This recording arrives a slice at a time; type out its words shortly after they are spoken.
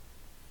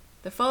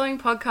The following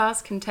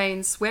podcast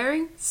contains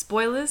swearing,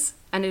 spoilers,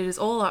 and it is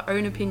all our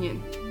own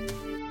opinion.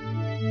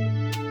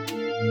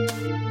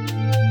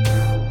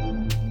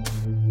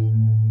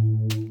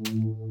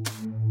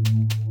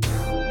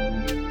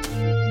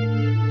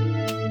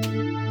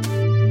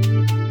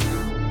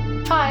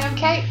 Hi, I'm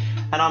Kate.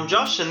 And I'm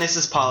Josh, and this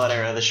is Pilot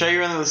Error, the show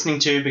you're only listening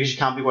to because you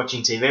can't be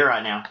watching TV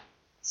right now.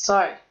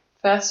 So,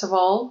 first of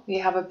all, we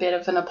have a bit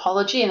of an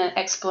apology and an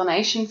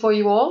explanation for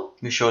you all.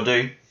 We sure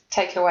do.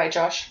 Take it away,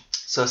 Josh.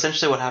 So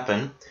essentially what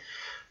happened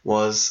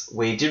was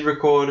we did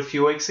record a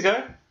few weeks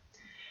ago,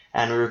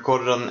 and we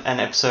recorded on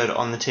an episode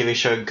on the TV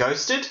show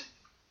Ghosted,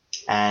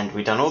 and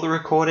we done all the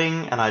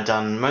recording, and I'd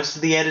done most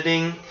of the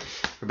editing.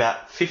 We're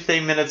about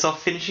 15 minutes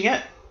off finishing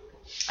it,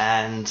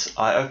 and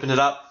I opened it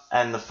up,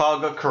 and the file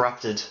got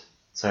corrupted.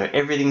 So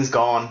everything's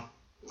gone.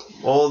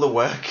 All the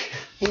work.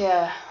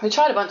 Yeah, we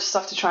tried a bunch of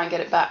stuff to try and get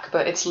it back,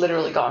 but it's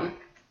literally gone.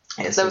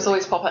 Yes, There was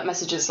always pop-up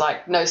messages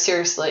like, no,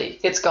 seriously,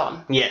 it's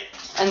gone. Yeah.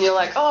 And you're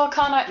like, oh,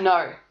 can't I?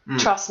 No,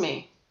 trust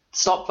me.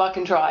 Stop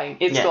fucking trying.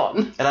 It's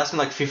gone. It asked me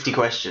like 50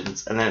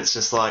 questions, and then it's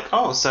just like,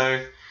 oh,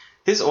 so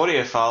this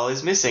audio file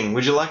is missing.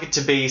 Would you like it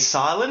to be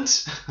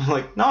silent? I'm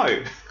like,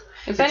 no.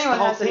 If anyone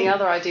has any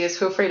other ideas,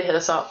 feel free to hit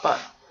us up. But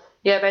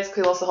yeah,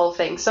 basically lost the whole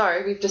thing.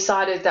 So we've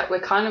decided that we're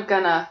kind of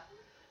going to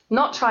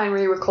not try and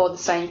re-record the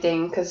same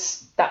thing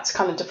because that's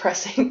kind of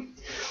depressing.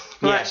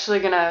 We're actually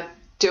going to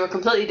do a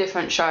completely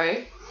different show.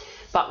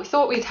 But we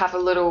thought we'd have a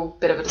little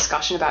bit of a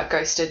discussion about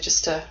Ghosted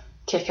just to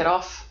kick it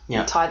off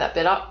and tie that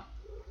bit up.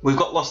 We've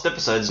got lost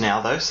episodes now,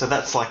 though, so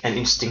that's like an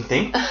interesting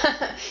thing.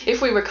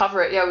 If we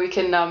recover it, we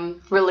can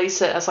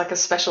release it as like a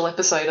special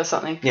episode or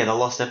something. Yeah, the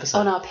lost episode.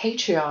 On our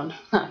Patreon.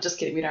 Just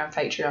kidding, we don't have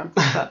Patreon.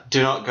 But...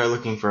 Do not go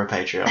looking for a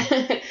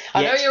Patreon.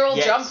 I know you're all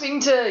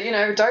jumping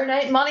to,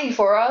 donate money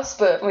for us,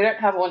 but we don't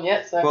have one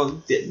yet, so...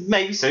 Well,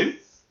 maybe soon.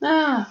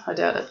 I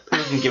doubt it.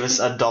 You can give us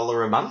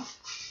 $1 a month.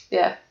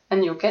 Yeah,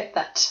 and you'll get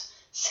that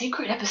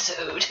secret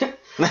episode,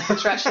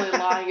 which we're actually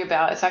lying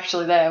about. It's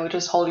actually there, we're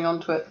just holding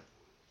on to it.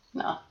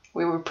 No.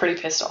 We were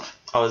pretty pissed off.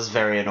 I was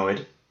very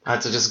annoyed. I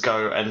had to just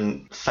go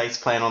and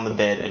faceplant on the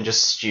bed and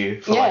just stew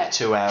for like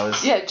 2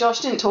 hours. Yeah, Josh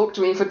didn't talk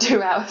to me for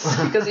 2 hours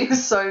because he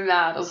was so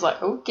mad. I was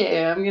like,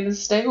 okay, I'm going to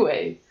stay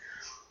away.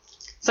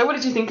 So what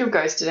did you think of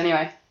Ghosted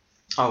anyway?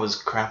 Oh, it was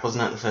crap,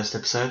 wasn't it, the first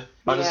episode?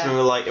 I just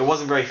remember, it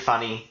wasn't very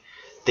funny.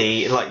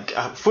 The,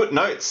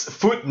 footnotes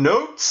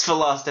for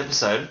last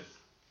episode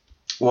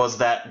was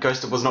that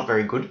Ghosted was not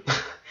very good.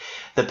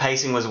 The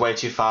pacing was way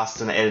too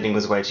fast and the editing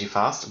was way too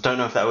fast. Don't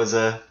know if that was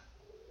a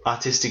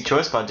artistic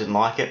choice, but I didn't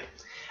like it.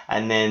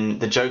 And then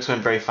the jokes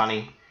weren't very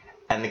funny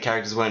and the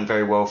characters weren't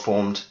very well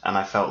formed, and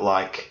I felt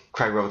like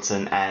Craig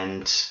Robertson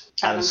and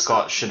Adam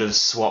Scott should have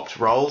swapped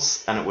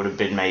roles and it would have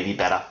been maybe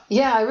better.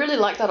 Yeah, I really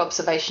like that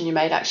observation you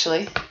made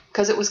actually,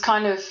 because it was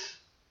kind of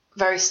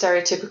very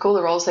stereotypical,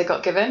 the roles they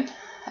got given,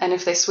 and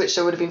if they switched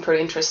it would have been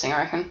pretty interesting, I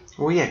reckon.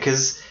 Well, yeah,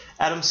 because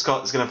Adam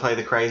Scott is going to play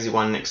the crazy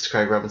one next to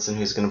Craig Robinson,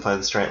 who's going to play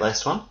the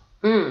straight-laced one.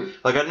 I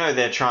know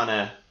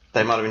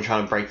they might have been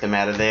trying to break them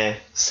out of their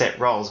set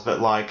roles, but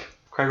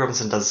Craig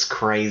Robinson does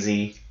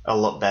crazy a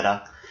lot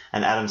better,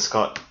 and Adam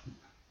Scott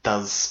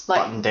does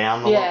button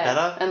down a lot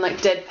better. And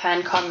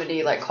deadpan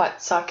comedy, quite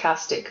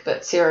sarcastic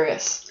but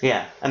serious.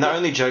 Yeah, and the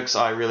only jokes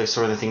I really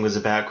saw in the thing was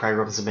about Craig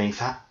Robinson being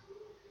fat.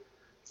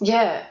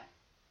 Yeah,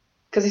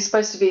 because he's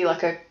supposed to be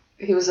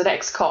he was an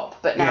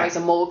ex-cop, but now he's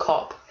a mall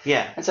cop.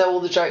 Yeah. And so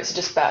all the jokes are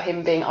just about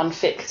him being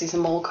unfit because he's a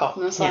mall cop,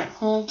 and it's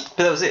But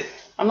that was it.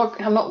 I'm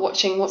not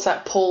watching, what's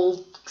that,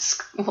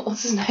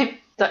 what's his name?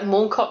 That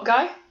mall cop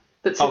guy?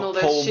 That's in all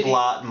those Paul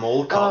Blart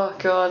Mall Cop. Oh,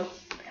 God.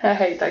 I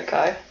hate that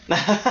guy.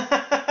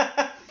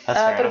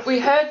 But we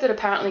heard that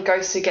apparently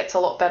Ghosted gets a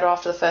lot better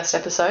after the first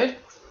episode.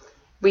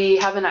 We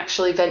haven't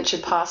actually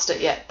ventured past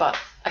it yet, but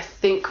I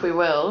think we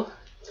will.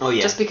 Oh,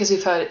 yeah. Just because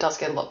we've heard it does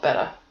get a lot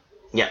better.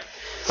 Yeah.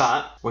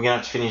 But we're going to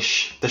have to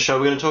finish the show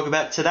we're going to talk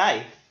about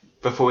today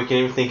before we can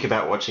even think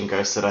about watching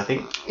Ghosted, I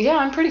think. Yeah,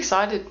 I'm pretty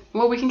excited.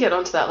 Well, we can get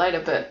onto that later,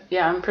 but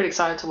yeah, I'm pretty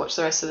excited to watch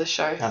the rest of the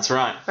show. That's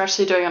right. We're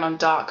actually doing it on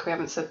Dark. We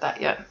haven't said that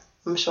yet.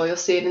 I'm sure you'll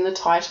see it in the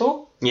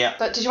title. Yeah.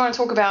 But did you want to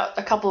talk about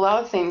a couple of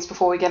other things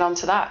before we get on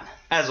to that?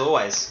 As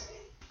always.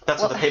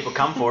 That's what the people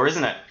come for,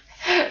 isn't it?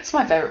 It's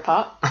my favourite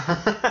part.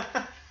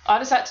 I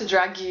just had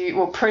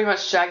to pretty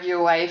much drag you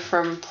away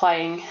from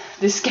playing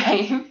this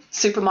game,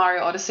 Super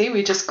Mario Odyssey.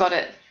 We just got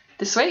it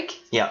this week.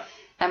 Yeah.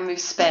 And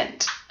we've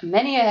spent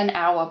many an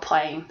hour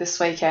playing this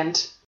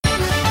weekend.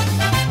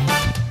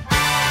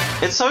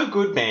 It's so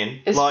good, man.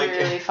 It's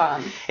really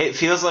fun. It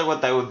feels like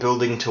what they were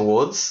building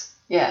towards.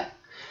 Yeah.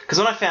 Because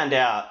when I found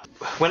out,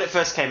 when it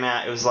first came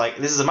out, it was like,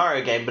 this is a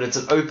Mario game, but it's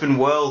an open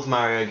world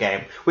Mario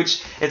game,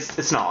 which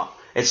it's not.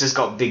 It's just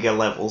got bigger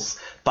levels.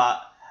 But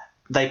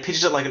they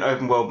pitched it like an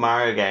open world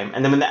Mario game,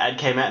 and then when the ad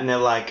came out and they're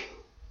like,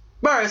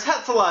 Mario's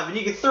hat's alive and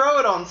you can throw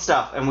it on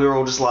stuff, and we were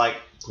all just like,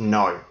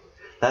 no.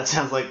 That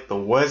sounds like the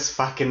worst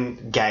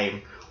fucking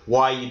game.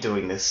 Why are you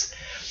doing this?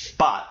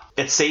 But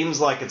it seems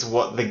like it's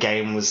what the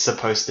game was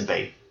supposed to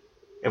be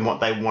and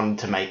what they wanted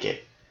to make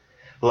it.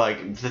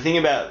 The thing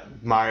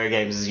about Mario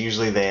games is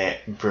usually they're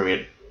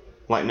brilliant.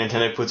 Like,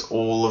 Nintendo puts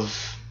all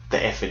of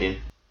the effort in.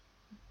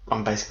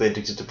 I'm basically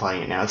addicted to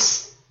playing it now.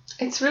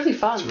 It's really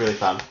fun. It's really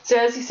fun. So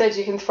as you said,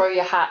 you can throw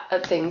your hat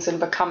at things and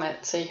become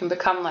it. So you can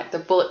become like the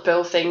Bullet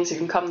Bill things. You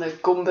can become the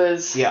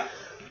Goombas. Yeah.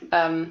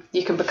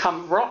 You can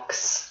become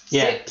rocks,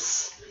 Yeah.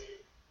 zips.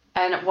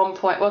 And at one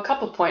point, well, a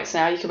couple of points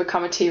now, you can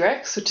become a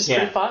T-Rex, which is Yeah.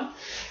 pretty fun.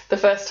 The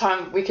first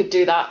time we could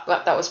do that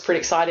was pretty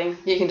exciting.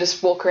 You can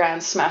just walk around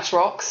and smash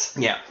rocks.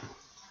 Yeah.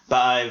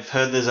 But I've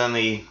heard there's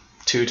only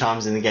 2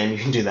 times in the game you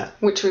can do that.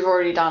 Which we've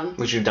already done.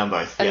 Which we've done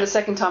both. And yeah. the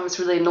second time was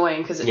really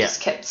annoying because it Yeah. just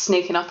kept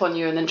sneaking up on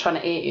you and then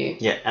trying to eat you.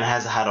 Yeah, and it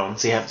has a hat on,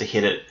 so you have to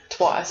hit it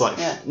Twice. like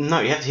yeah. no,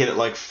 you have to hit it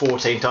like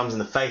 14 times in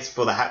the face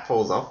before the hat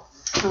falls off.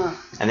 Oh.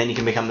 And then you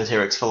can become the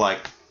T-Rex for like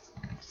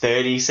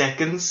 30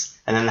 seconds,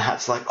 and then the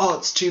hat's like, oh,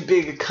 it's too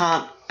big, I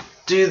can't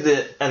do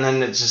that, and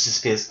then it just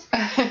disappears.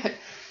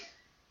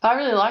 I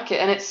really like it,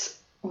 and it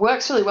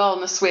works really well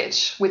on the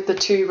Switch with the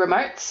 2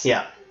 remotes.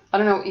 Yeah. I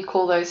don't know what you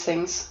call those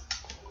things.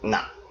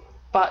 Nah.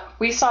 But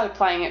we started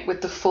playing it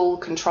with the full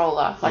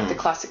controller, like the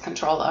classic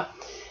controller.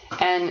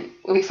 And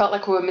we felt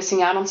like we were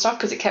missing out on stuff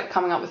because it kept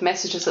coming up with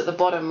messages at the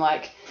bottom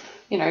like,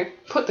 you know,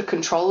 put the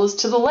controllers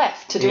to the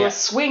left to do Yeah. a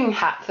swing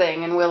hat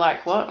thing. And we're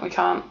like, what? We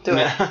can't do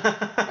it.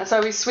 And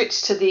so we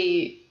switched to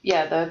the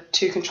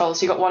 2 controllers.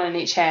 So you got one in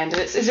each hand.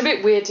 And it's a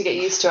bit weird to get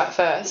used to at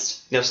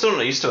first. Yeah, I'm still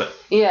not used to it.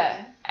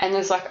 Yeah. And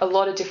there's like a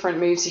lot of different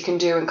moves you can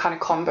do and kind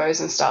of combos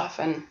and stuff.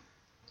 And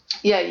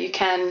yeah, you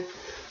can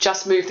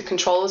just move the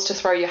controllers to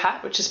throw your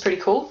hat, which is pretty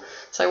cool.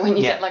 So when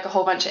you Yeah. get like a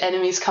whole bunch of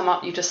enemies come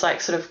up, you just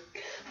like sort of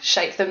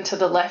shake them to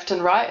the left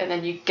and right, and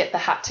then you get the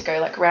hat to go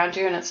like around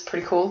you, and it's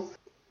pretty cool.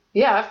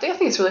 Yeah, I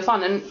think it's really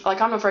fun. And like,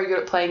 I'm not very good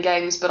at playing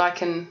games, but I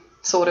can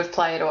sort of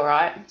play it all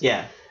right.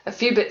 Yeah. A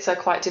few bits are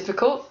quite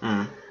difficult.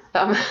 Mm. So,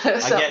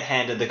 I get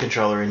handed the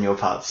controller in your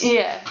parts.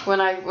 yeah,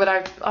 when I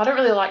don't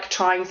really like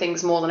trying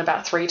things more than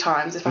about 3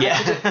 times. If I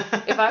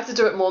have to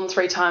do it more than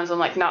 3 times, I'm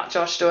like, nah,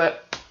 Josh, do it.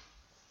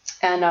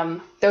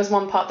 And there was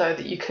one part though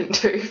that you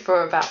couldn't do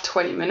for about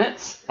 20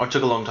 minutes. Oh, it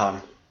took a long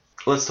time.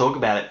 Let's talk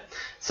about it.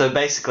 So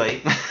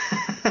basically,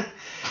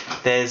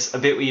 there's a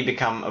bit where you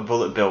become a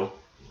Bullet Bill,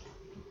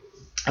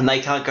 and they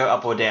can't go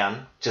up or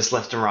down, just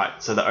left and right.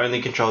 So the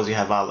only controls you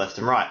have are left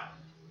and right.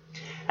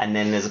 And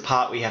then there's a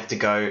part where you have to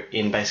go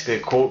in basically a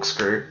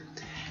corkscrew,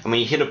 and when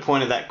you hit a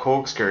point of that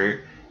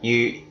corkscrew,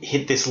 you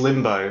hit this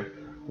limbo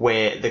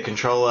where the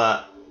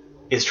controller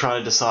is trying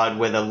to decide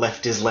whether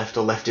left is left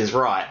or left is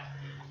right,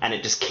 and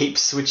it just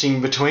keeps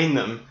switching between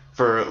them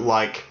for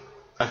like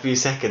a few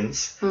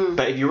seconds.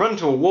 But if you run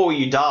into a wall,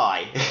 you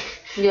die.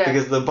 Yeah.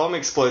 Because the bomb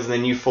explodes and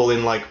then you fall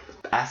in like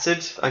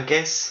acid, I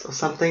guess, or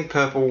something,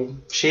 purple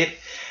shit.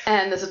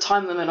 And there's a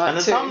time limit on And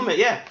it the too. time limit,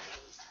 yeah.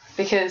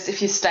 Because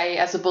if you stay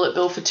as a Bullet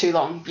Bill for too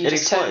long, you It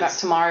just turn explodes. back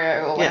to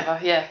Mario or whatever.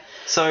 Yeah.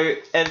 So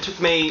and it took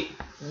me,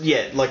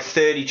 like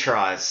 30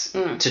 tries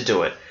to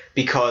do it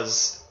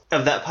because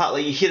of that part.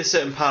 Like you hit a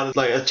certain part of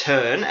like a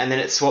turn and then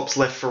it swaps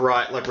left for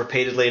right like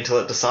repeatedly until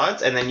it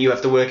decides, and then you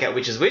have to work out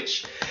which is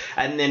which,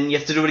 and then you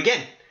have to do it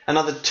again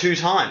another 2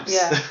 times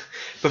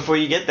before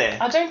you get there.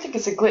 I don't think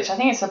it's a glitch. I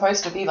think it's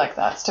supposed to be like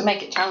that. It's to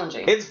make it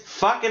challenging. It's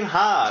fucking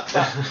hard.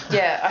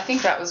 Yeah, I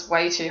think that was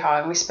way too hard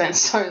and we spent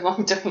so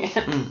long doing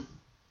it.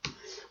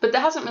 But there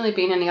hasn't really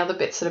been any other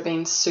bits that have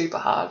been super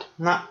hard.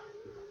 Nah.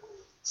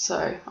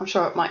 So I'm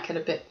sure it might get a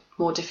bit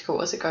more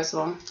difficult as it goes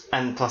along.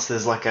 And plus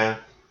there's like the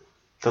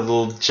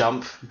little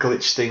jump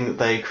glitch thing that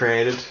they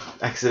created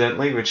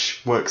accidentally,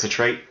 which works a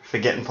treat for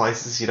getting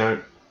places you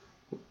don't,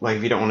 like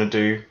if you don't want to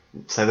do,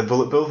 say, the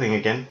Bullet Bill thing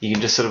again, you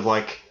can just sort of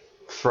like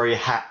throw your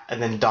hat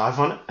and then dive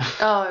on it.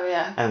 Oh,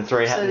 yeah. And throw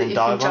your hat So and that then you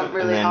dive can on jump it.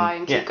 really and then, high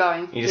and keep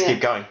going. You just Yeah.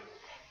 keep going.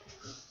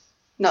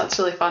 No, it's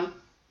really fun.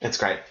 It's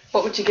great.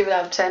 What would you give it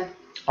out of 10?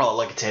 Oh,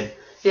 like a 10.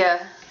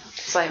 Yeah,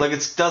 same. Like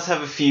it does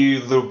have a few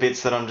little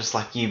bits that I'm just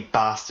like, you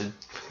bastard,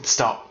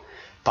 stop.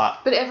 But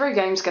But every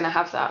game's going to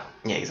have that.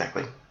 yeah,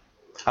 exactly.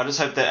 I just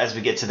hope that as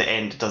we get to the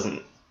end, it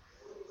doesn't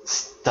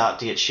start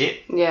to get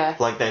shit. Yeah.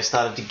 Like they've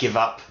started to give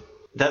up.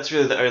 That's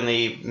really the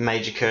only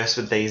major curse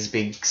with these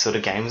big sort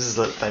of games, is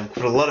that they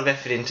put a lot of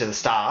effort into the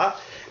start,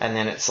 and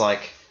then it's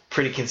like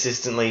pretty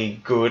consistently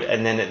good,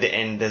 and then at the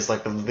end there's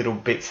like the little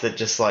bits that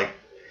just like,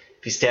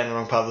 if you stand on the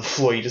wrong part of the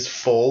floor, you just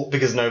fall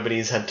because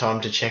nobody's had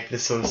time to check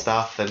this sort of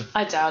stuff. And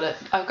I doubt it.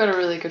 I've got a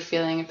really good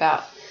feeling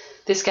about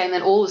this game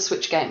and all the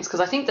Switch games,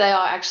 because I think they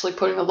are actually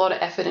putting a lot of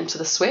effort into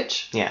the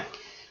Switch. yeah,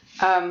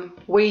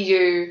 Wii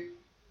U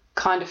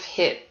kind of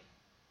hit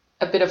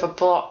a bit of a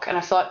block, and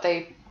I feel like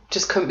they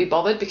just couldn't be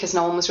bothered because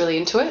no one was really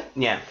into it.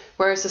 yeah,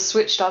 Whereas the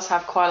Switch does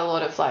have quite a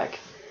lot of like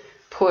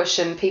push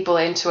and people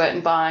into it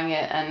and buying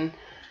it, and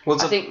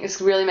I think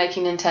it's really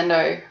making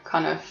Nintendo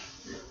kind of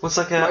what's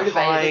like a motivated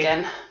high,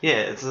 again.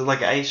 Yeah, it's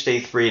like a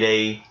HD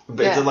 3D,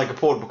 but it's Yeah. like a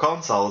portable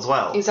console as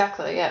well.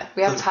 Exactly, yeah.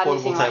 We So haven't it's a had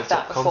anything portable like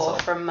that tabletop before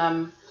console.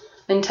 from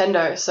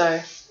Nintendo, so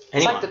it's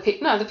Anyone? like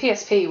the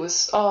PSP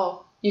was,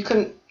 you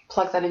couldn't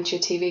plug that into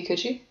your TV,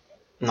 could you?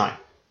 No.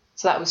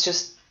 So that was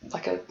just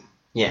like a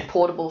Yeah.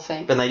 portable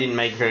thing. But they didn't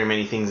make very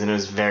many things, and it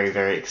was very,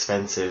 very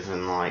expensive,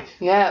 and like.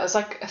 Yeah, it was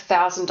like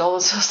 $1,000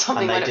 or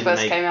something when it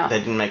first came out. They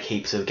didn't make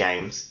heaps of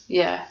games.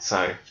 Yeah.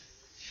 So.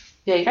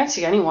 Yeah, you don't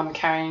see anyone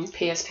carrying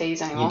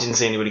PSPs anymore. You didn't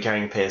see anybody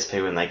carrying a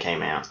PSP when they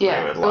came out.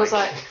 Yeah, they were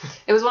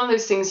it was one of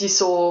those things you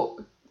saw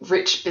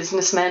rich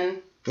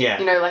businessmen. Yeah.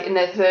 You know, like in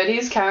their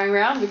 30s carrying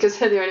around because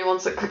they're the only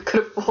ones that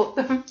could afford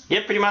them.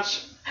 Yeah, pretty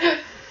much.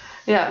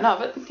 Yeah, no,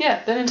 but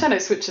yeah, the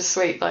Nintendo Switch is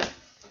sweet. Like,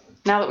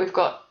 now that we've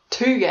got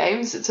 2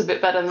 games, it's a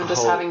bit better than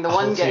just having the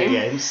one game. 2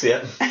 games,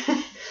 yeah.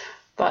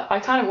 But I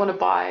kind of want to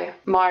buy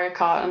Mario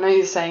Kart. I know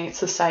you're saying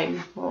it's the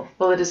same.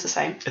 Well, it is the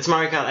same. It's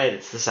Mario Kart 8,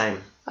 it's the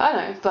same. I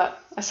know, but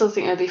I still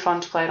think it'd be fun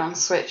to play it on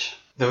Switch.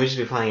 Then we should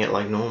be playing it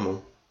like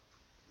normal.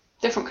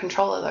 Different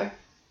controller, though.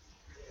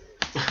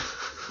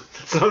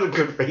 That's not a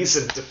good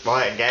reason to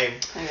buy a game.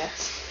 I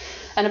guess.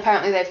 And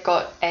apparently they've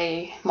got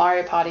a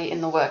Mario Party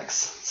in the works,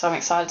 so I'm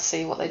excited to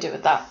see what they do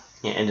with that.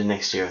 Yeah, end of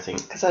next year, I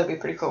think. Because that'd be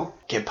pretty cool.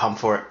 Get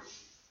pumped for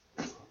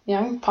it. Yeah,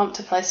 I'm pumped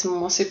to play some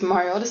more Super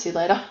Mario Odyssey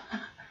later.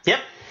 Yep.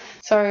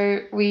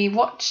 So we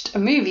watched a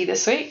movie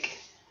this week.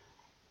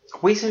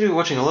 We seem to be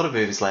watching a lot of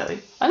movies lately.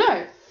 I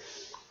know.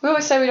 We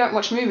always say we don't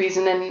watch movies,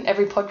 and then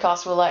every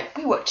podcast we're like,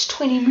 we watched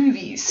 20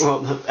 movies.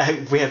 Well,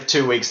 we have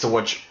 2 weeks to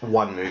watch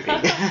one movie.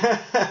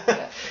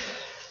 Yeah.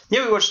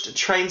 Yeah, we watched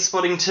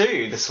Trainspotting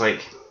 2 this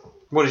week.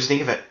 What did you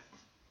think of it?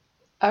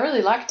 I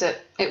really liked it.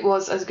 It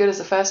was as good as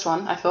the first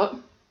one, I thought.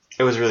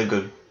 It was really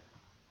good.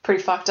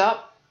 Pretty fucked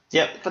up.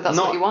 Yep. But that's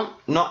what you want.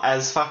 Not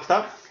as fucked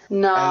up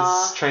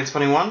Nah. as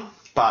Trainspotting 1,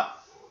 but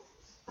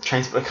I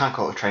can't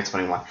call it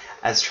Trainspotting 1.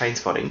 As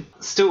Trainspotting.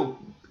 Still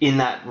in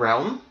that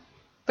realm.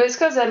 But it's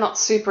because they're not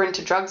super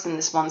into drugs in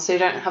this one, so you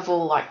don't have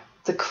all, like,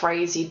 the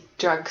crazy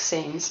drug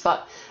scenes.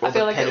 But Or I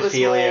feel the like it was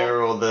more...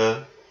 pedophilia or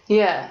the...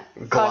 Yeah.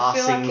 But I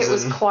feel like it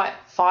was glassings and- quite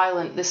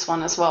violent, this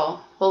one as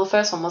well. Well, the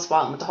first one was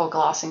violent with the whole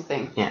glassing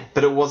thing. Yeah,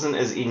 but it wasn't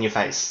as in your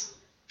face.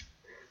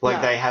 Like,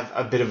 No. they have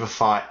a bit of a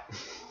fight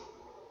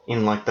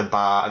in, like, the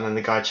bar, and then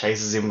the guy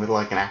chases him with,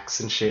 like, an axe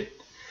and shit.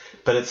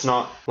 But it's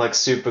not, like,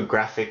 super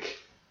graphic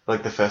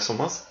like the first one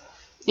was.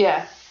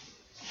 Yeah.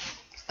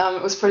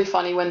 It was pretty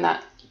funny when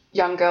that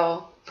young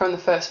girl from the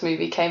first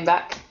movie came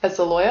back as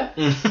the lawyer.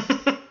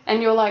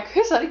 And you're like,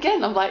 who's that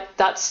again? I'm like,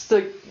 that's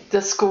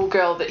the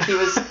schoolgirl that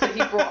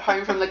he brought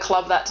home from the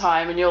club that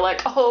time. And you're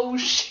like, oh,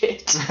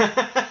 shit.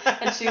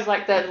 And she's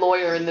like their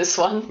lawyer in this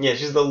one. Yeah,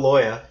 she's the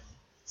lawyer.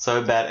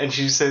 So bad. And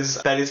she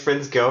says that his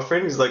friend's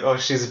girlfriend. He's like, oh,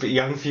 she's a bit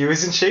young for you,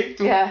 isn't she?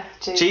 Yeah.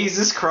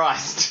 Jesus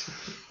Christ.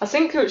 I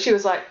think she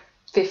was like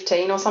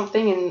 15 or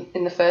something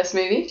in the first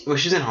movie. Well,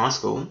 she's in high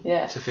school.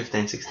 Yeah. So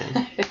 15,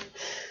 16.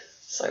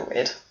 So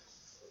weird.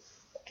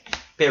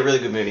 Yeah, really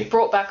good movie.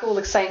 Brought back all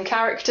the same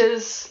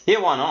characters. Yeah,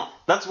 why not?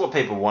 That's what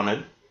people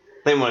wanted.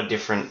 They want a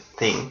different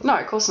thing. No,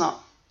 of course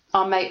not.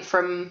 Our mate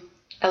from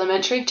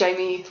Elementary,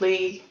 Jamie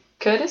Lee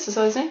Curtis, is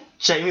that his name?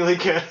 Jamie Lee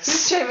Who's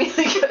Curtis. Jamie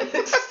Lee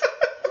Curtis?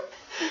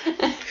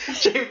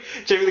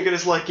 Jamie Lee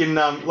Curtis, like in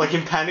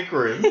Panic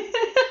Room.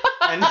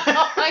 And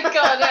Oh my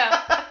god,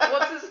 yeah.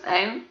 What's his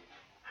name?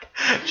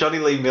 Johnny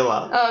Lee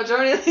Miller. Oh,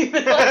 Johnny Lee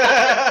Miller.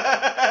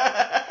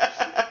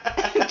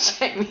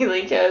 Jamie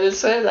Lee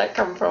Curtis, where did that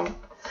come from?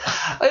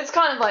 It's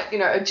kind of like,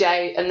 a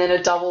J and then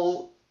a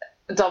double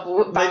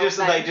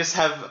They just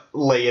have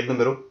Lee in the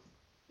middle.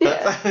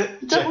 Yeah.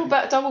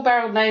 Double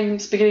barreled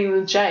names beginning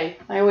with J.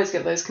 I always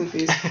get those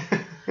confused.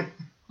 That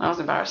was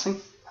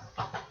embarrassing.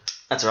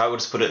 That's alright, we'll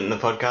just put it in the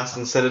podcast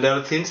and send it out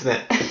at the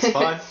internet. It's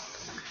fine.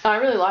 I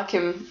really like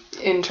him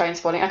in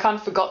Trainspotting. I kind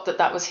of forgot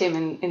that was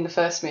him in the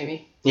first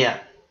movie. Yeah.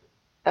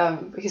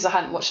 Because I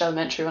hadn't watched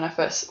Elementary when I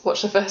first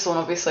watched the first one,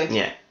 obviously.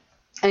 Yeah.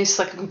 And he's just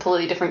like a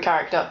completely different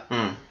character.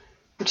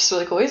 Which is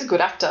really cool. He's a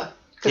good actor.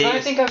 Because I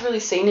don't think I've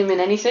really seen him in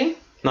anything.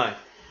 No.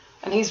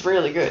 And he's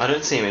really good. I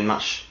don't see him in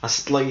much.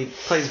 He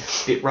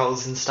plays bit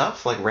roles and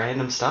stuff, like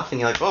random stuff, and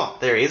you're like, oh,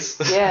 there he is.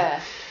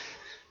 Yeah.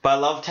 But I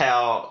loved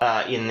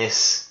how in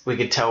this we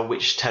could tell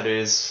which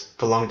tattoos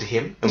belonged to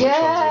him and which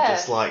ones were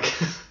just like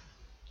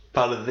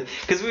part of the...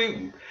 Because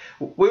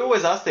we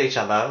always asked each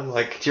other,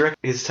 like, do you reckon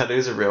his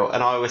tattoos are real?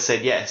 And I always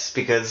said yes,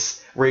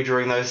 because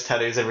redrawing those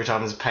tattoos every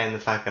time is a pain in the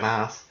fucking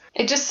ass.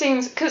 It just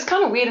seems... Because it's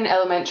kind of weird in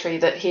Elementary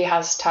that he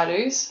has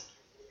tattoos.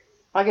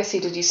 I guess he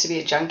did used to be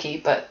a junkie,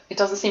 but it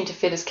doesn't seem to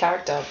fit his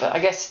character. But I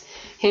guess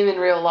him in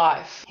real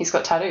life, he's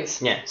got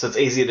tattoos. Yeah, so it's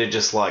easier to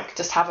just like...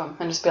 Just have them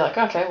and just be like,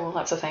 okay, well,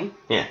 that's a thing.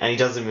 Yeah, and he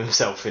does them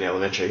himself in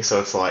Elementary, so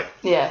it's like...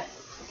 Yeah.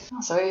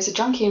 Oh, so he was a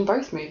junkie in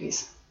both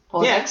movies.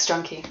 Or Yeah. an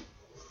ex-junkie.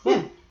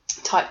 Yeah.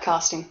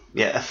 Typecasting.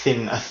 Yeah, a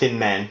thin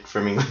man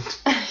from England.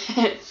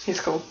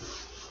 He's cool.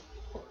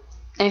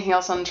 Anything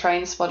else on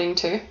Trainspotting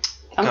 2?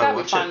 I'm glad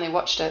we finally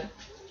watched it.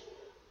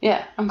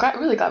 Yeah, I'm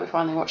really glad we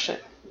finally watched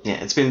it.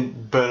 Yeah, it's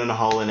been burning a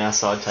hole in our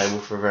side table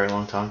for a very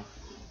long time.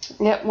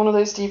 Yep, one of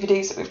those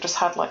DVDs that we've just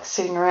had like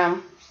sitting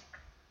around.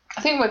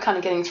 I think we're kind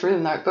of getting through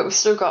them though, but we've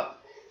still got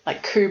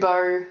like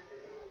Kubo,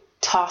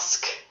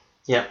 Tusk.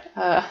 Yep.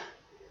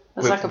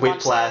 There's like a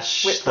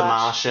Whiplash, bunch of The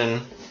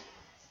Martian.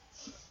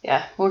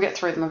 Yeah, we'll get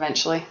through them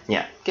eventually.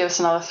 Yeah. Give us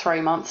another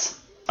 3 months.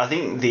 I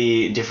think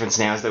the difference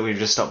now is that we've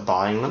just stopped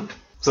buying them,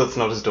 so it's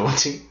not as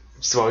daunting.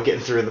 Just while we're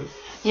getting through them.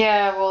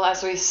 Yeah, well,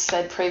 as we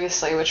said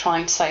previously, we're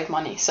trying to save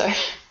money, so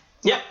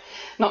Yep.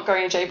 not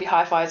going to JB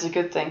Hi-Fi is a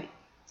good thing.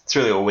 It's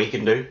really all we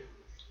can do.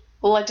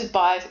 Well, I did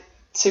buy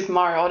Super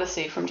Mario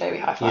Odyssey from JB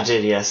Hi-Fi. You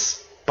did, yes.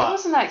 It But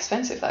wasn't that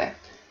expensive, though.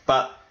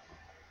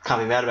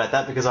 can't be mad about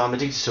that because I'm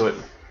addicted to it.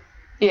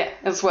 Yeah,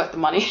 it's worth the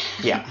money.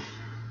 Yeah.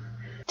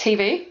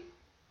 TV?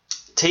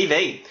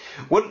 TV.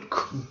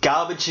 What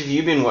garbage have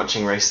you been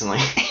watching recently?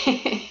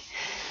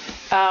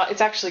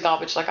 It's actually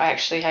garbage. Like, I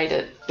actually hate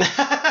it.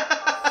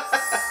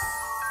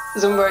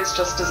 Zumbo is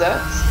just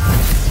desserts.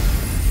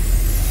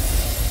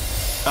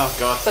 Oh,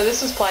 God. So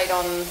this was played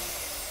on,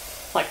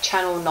 like,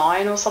 Channel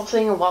 9 or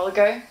something a while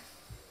ago.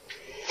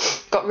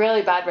 Got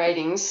really bad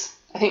ratings.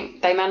 I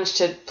think they managed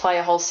to play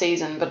a whole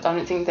season, but I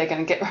don't think they're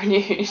going to get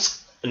renewed.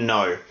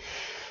 No.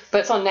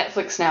 But it's on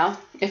Netflix now,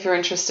 if you're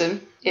interested.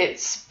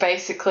 It's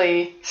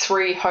basically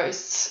 3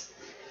 hosts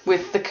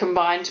with the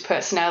combined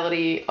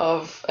personality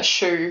of a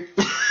shoe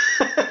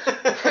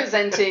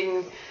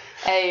presenting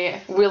a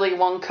Willy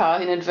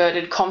Wonka, in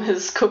inverted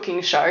commas,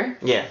 cooking show.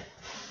 Yeah.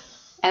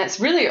 And it's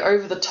really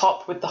over the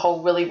top with the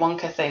whole Willy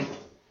Wonka thing.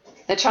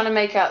 They're trying to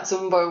make out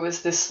Zumbo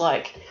was this,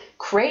 like,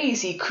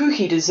 crazy,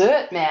 kooky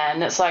dessert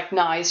man. It's like,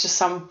 nah, he's just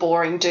some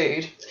boring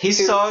dude.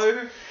 He's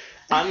so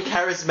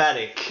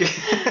uncharismatic.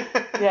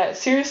 Yeah,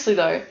 seriously,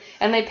 though.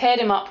 And they paired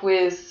him up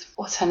with,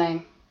 what's her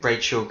name?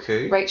 Rachel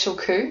Khoo. Rachel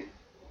Khoo.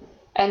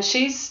 And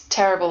she's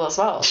terrible as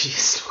well.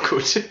 She's not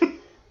good.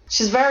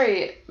 She's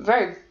very,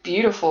 very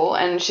beautiful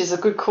and she's a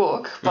good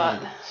cook,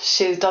 but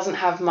she doesn't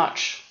have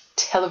much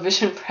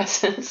television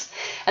presence.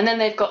 And then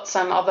they've got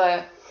some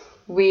other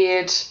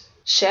weird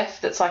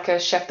chef that's like a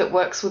chef that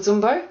works with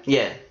Zumbo.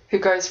 Yeah. Who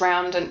goes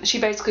round and she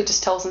basically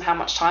just tells them how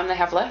much time they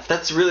have left.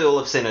 That's really all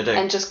I've seen her do.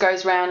 And just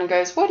goes round and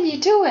goes, what are you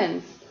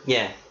doing?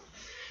 Yeah.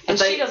 And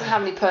she doesn't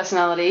have any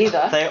personality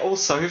either. They're all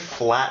so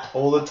flat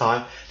all the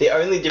time. The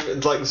only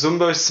difference, like,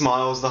 Zumbo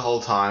smiles the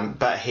whole time,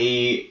 but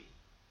he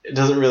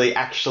doesn't really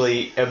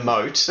actually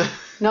emote.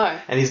 No.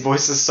 And his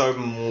voice is so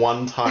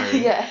one tone.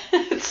 Yeah,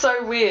 it's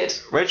so weird.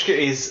 Rachel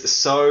is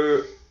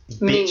so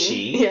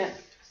bitchy Yeah.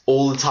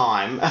 all the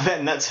time,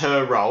 and that's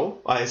her role,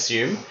 I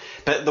assume.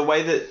 But the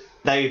way that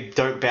they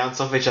don't bounce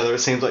off each other, it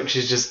seems like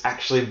she's just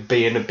actually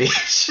being a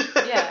bitch.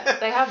 Yeah,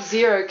 they have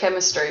zero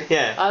chemistry.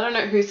 Yeah. I don't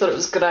know who thought it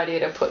was a good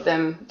idea to put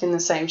them in the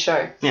same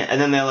show. Yeah,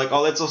 and then they're like,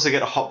 oh, let's also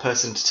get a hot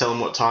person to tell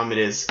them what time it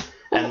is,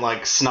 and,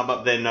 like, snub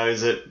up their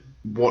nose at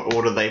what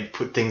order they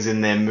put things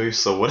in their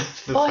mousse or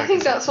whatever. Well, I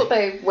think that's what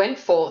they went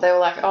for. They were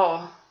like,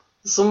 oh,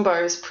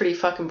 Zumbo is pretty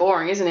fucking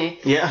boring, isn't he?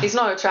 Yeah. He's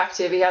not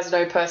attractive, he has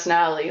no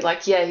personality.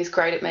 Like, yeah, he's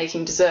great at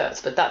making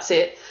desserts, but that's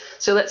it.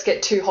 So let's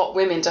get 2 hot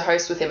women to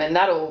host with him and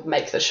that'll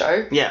make the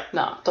show. Yeah.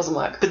 No, it doesn't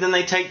work. But then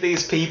they take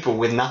these people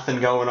with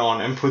nothing going on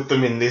and put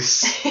them in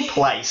this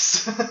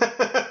place.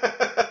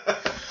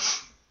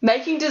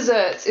 Making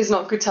desserts is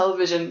not good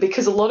television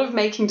because a lot of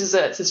making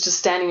desserts is just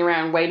standing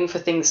around waiting for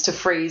things to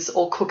freeze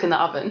or cook in the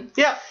oven.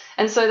 Yeah.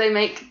 And so they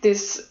make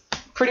this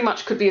pretty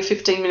much could be a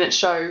 15-minute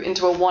show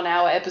into a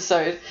 1-hour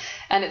episode,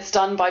 and it's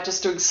done by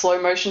just doing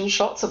slow motion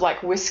shots of,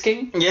 like,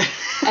 whisking. Yeah.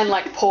 And,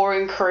 like,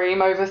 pouring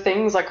cream over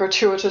things, like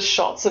gratuitous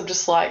shots of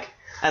just, like...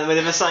 And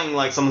whenever something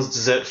like someone's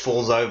dessert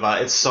falls over,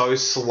 it's so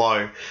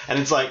slow. And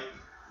it's like...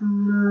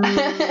 and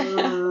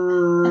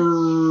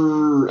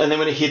then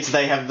when it hits,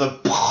 they have the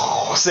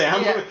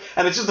sound. Yeah.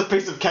 And it's just a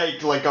piece of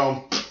cake, like,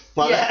 going...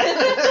 like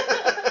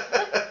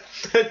that.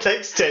 It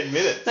takes 10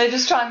 minutes. They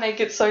just try and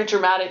make it so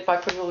dramatic by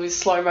putting all these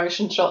slow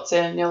motion shots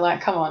in, and you're like,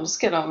 come on, just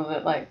get on with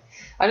it. Like,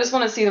 I just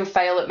want to see them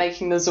fail at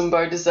making the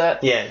Zumbo dessert.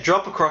 Yeah,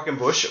 drop a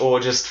croquembouche or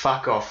just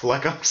fuck off.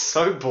 Like, I'm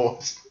so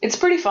bored. It's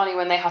pretty funny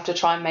when they have to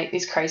try and make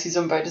these crazy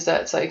Zumbo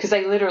desserts, though, because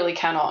they literally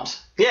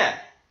cannot. Yeah.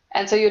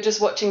 And so you're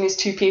just watching these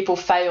 2 people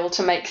fail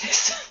to make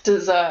this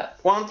dessert.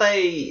 Why aren't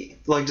they,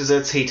 like,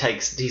 desserts he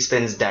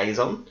spends days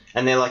on?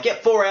 And they're like, yeah,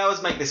 4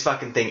 hours, make this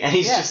fucking thing. And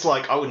he's just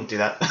like, I wouldn't do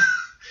that.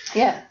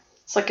 Yeah.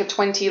 It's like a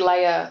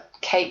 20-layer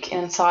cake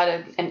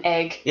inside an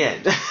egg. Yeah.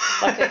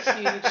 Like a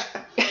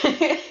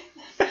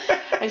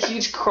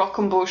huge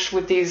croquembouche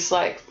with these,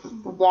 like,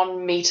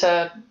 1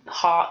 meter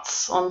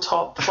hearts on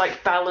top,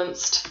 like,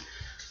 balanced.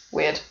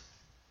 Weird.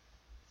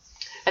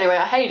 Anyway,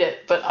 I hate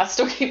it, but I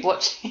still keep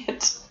watching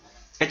it.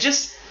 It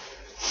just...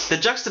 The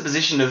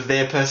juxtaposition of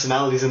their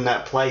personalities in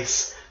that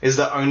place is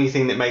the only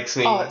thing that makes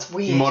me it's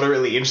weird.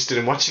 Moderately interested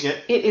in watching it.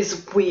 It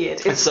is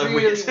weird. It's so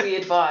really weird.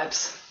 weird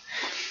vibes.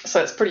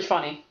 So it's pretty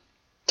funny.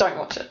 Don't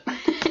watch it.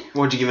 What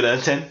would you give it out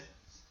of 10?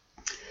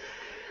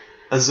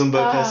 A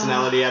Zumbo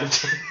personality out of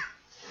 10?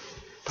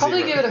 Probably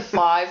 0. give it a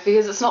 5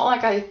 because it's not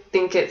like I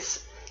think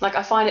it's... Like,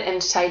 I find it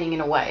entertaining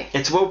in a way.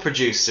 It's well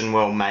produced and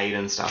well made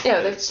and stuff. Yeah,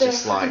 they've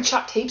just fucking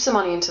chucked heaps of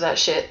money into that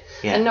shit.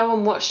 Yeah. And no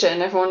one watched it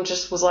and everyone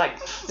just was like,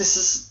 this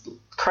is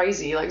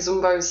crazy. Like,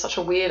 Zumbo is such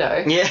a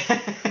weirdo. Yeah.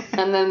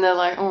 And then they're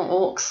like,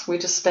 oh, orcs, we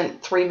just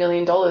spent $3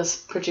 million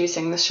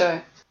producing this show.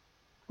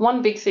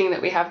 One big thing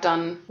that we have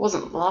done,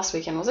 wasn't last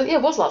weekend, was it? Yeah,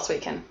 it was last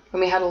weekend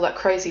when we had all that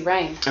crazy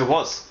rain. It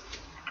was.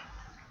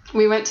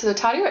 We went to the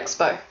Tattoo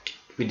Expo.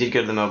 We did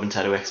go to the Melbourne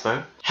Tattoo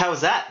Expo. How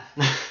was that?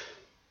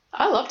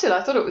 I loved it.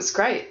 I thought it was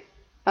great.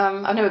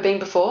 I've never been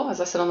before,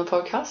 as I said on the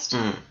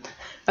podcast.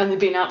 Only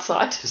been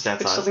outside. Just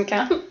outside. Which doesn't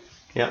count.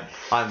 Yep.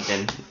 I haven't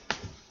been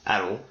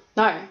at all.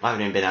 No. I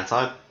haven't even been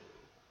outside.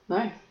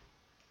 No.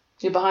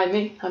 You're behind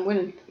me. I'm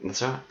winning.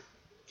 That's right.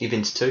 You've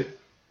been to 2.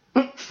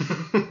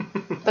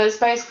 But it's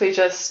basically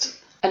just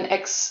an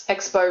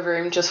expo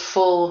room just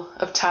full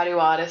of tattoo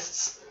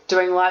artists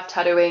doing live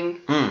tattooing.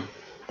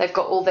 They've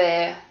got all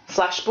their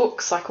flash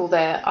books, like all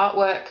their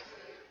artwork,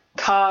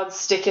 cards,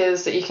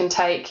 stickers that you can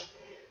take.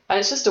 And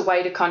it's just a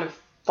way to kind of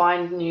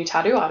find new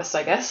tattoo artists,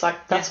 I guess.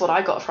 Like, that's what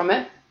I got from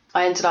it.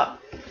 I ended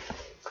up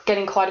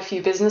getting quite a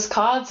few business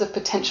cards of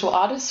potential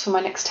artists for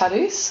my next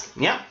tattoos.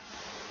 Yeah.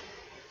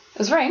 It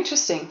was very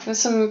interesting. There's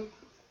some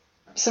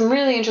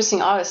really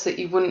interesting artists that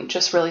you wouldn't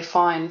just really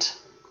find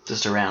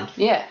just around.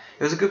 Yeah.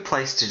 It was a good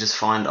place to just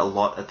find a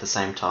lot at the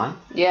same time.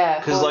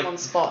 Yeah, all like, in one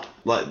spot.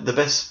 Like, the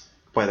best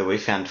way that we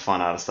found to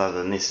find artists other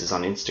than this is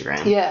on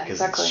Instagram. Yeah,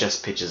 because exactly. it's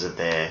just pictures of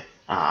their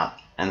art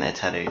and their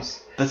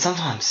tattoos. But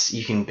sometimes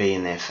you can be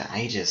in there for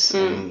ages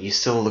and you're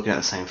still looking at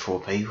the same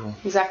 4 people.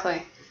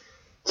 Exactly.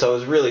 So it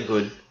was really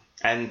good.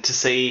 And to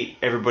see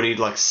everybody,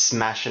 like,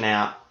 smashing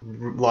out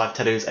live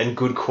tattoos and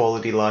good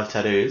quality live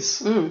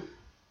tattoos, and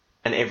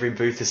every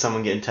booth is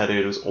someone getting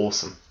tattooed, it was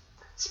awesome.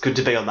 It's good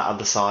to be on the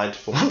other side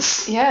for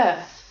once.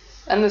 Yeah.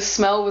 And the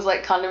smell was,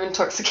 like, kind of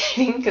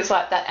intoxicating because,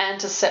 like, that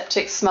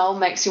antiseptic smell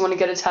makes you want to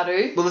get a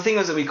tattoo. Well, the thing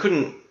was that we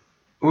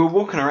were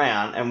walking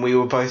around and we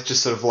were both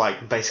just sort of,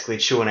 like, basically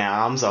chewing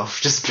our arms off,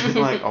 just being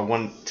like, I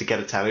want to get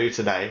a tattoo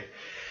today.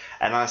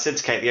 And I said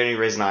to Kate, the only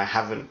reason I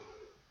haven't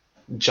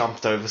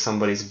jumped over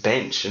somebody's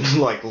bench and,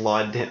 like,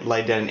 laid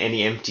down in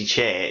any empty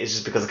chair is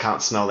just because I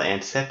can't smell the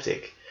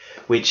antiseptic.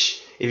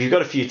 Which, if you've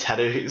got a few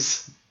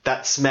tattoos,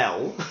 that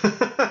smell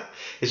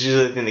is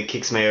usually the thing that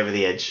kicks me over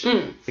the edge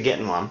for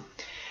getting one.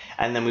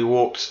 And then we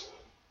walked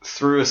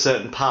through a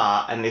certain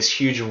part and this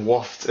huge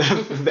waft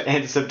of the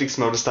antiseptic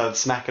smell just started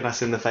smacking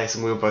us in the face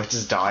and we were both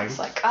just dying. It's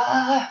like,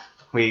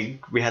 We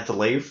had to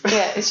leave.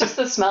 Yeah, it's just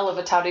the smell of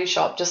a tattoo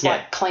shop, just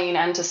like clean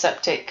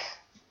antiseptic.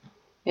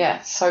 Yeah,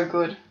 it's so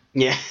good.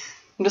 Yeah.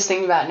 I'm just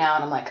thinking about it now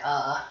and I'm like,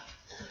 I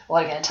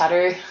want to get a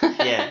tattoo.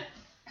 Yeah.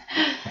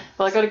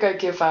 Well, I got to go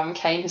give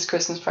Kane his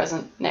Christmas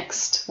present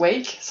next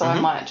week, so I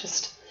might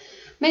just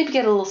maybe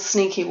get a little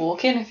sneaky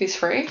walk in if he's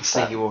free.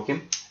 Sneaky walk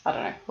in? I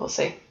don't know. We'll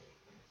see.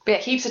 But yeah,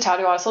 heaps of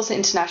tattoo artists, also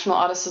international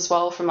artists as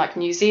well from like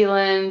New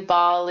Zealand,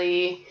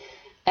 Bali,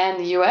 and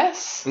the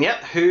US.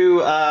 Yep.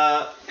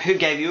 Who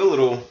gave you a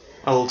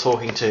little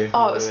talking to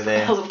while we were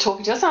there? A little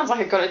talking to. That sounds like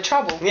I got in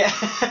trouble. Yeah.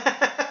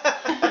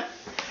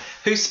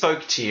 Who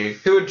spoke to you?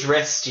 Who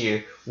addressed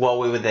you while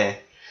we were there?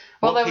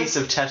 Well, what piece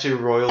of tattoo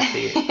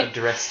royalty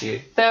addressed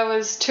you? There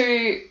was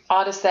 2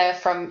 artists there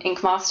from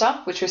Ink Master,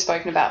 which we've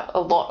spoken about a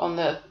lot on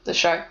the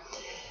show.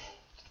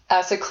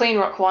 So Clean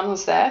Rock 1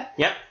 was there.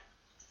 Yep.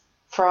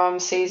 From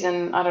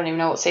season, I don't even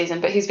know what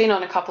season, but he's been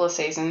on a couple of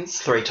seasons.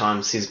 3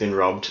 times he's been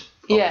robbed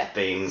of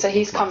being so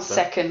he's Ink come Master.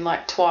 second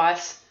like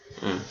twice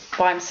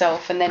by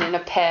himself and then in a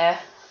pair.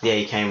 Yeah,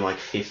 he came like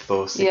 5th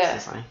or 6th or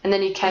something. And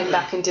then he came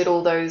back and did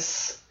all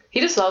those. He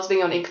just loves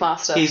being on Ink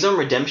Master. He's on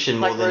Redemption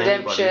more than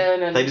Redemption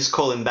anybody. and- They just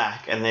call him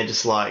back and they're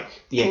just like,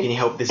 yeah, can you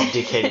help this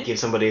dickhead give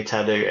somebody a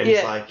tattoo? And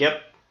he's like,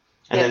 yep.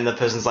 And then the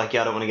person's like,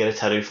 yeah, I don't want to get a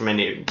tattoo from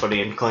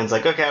anybody. And Clean's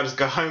like, okay, I'll just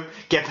go home,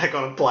 get back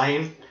on a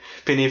plane.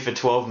 Been here for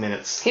 12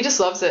 minutes. He just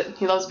loves it.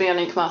 He loves being on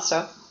Ink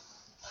Master.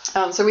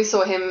 So we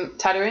saw him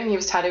tattooing. He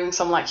was tattooing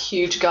some like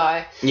huge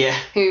guy. Yeah.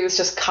 Who was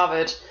just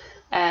covered.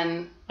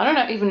 And I don't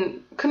know,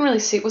 even couldn't really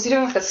see. Was he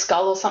doing like a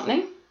skull or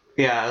something?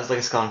 Yeah, it was like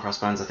a skull and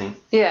crossbones, I think.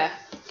 Yeah.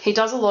 He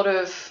does a lot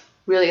of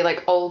really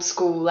like old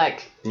school,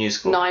 like New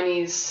school.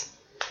 90s.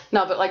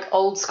 No, but like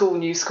old school,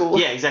 new school.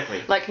 Yeah,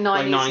 exactly. Like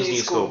 90s, new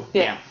school.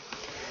 Yeah.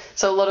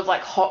 So a lot of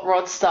like hot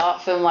rod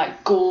stuff and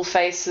like ghoul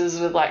faces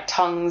with like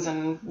tongues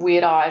and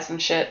weird eyes and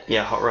shit.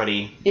 Yeah, hot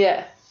roddy.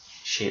 Yeah.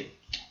 Shit.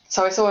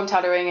 So I saw him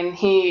tattooing and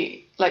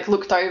he like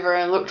looked over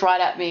and looked right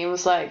at me and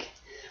was like,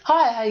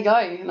 hi, how you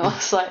going? And I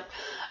was like,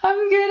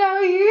 I'm good, how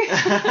are you?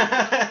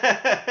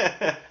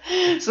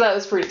 So that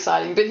was pretty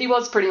exciting. But he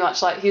was pretty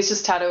much like, he was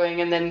just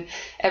tattooing and then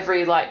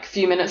every like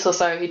few minutes or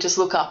so he'd just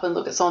look up and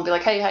look at someone and be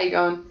like, hey, how you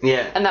going?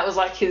 Yeah. And that was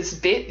like his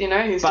bit, you know,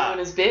 he was doing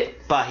his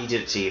bit. But he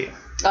did it to you.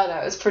 I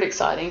know, it was pretty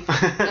exciting.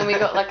 And we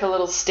got like a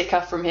little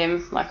sticker from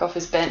him, like off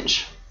his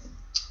bench.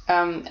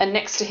 And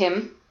next to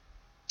him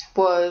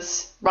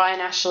was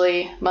Ryan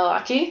Ashley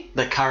Malaki.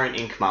 The current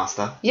Ink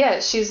Master. Yeah,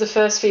 she's the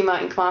first female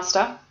Ink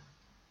Master.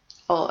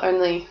 Well,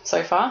 only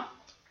so far.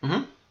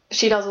 Mm-hmm.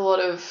 She does a lot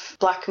of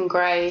black and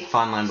grey.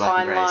 Fine line, black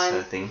and grey is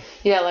her thing.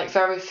 Yeah, like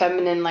very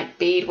feminine, like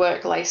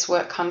beadwork,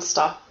 lacework kind of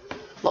stuff.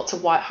 Lots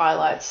of white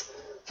highlights.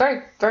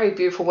 Very, very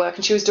beautiful work.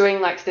 And she was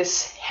doing like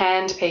this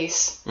hand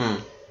piece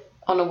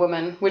on a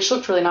woman, which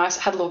looked really nice.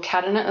 It had a little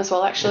cat in it as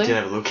well, actually. It did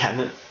have a little cat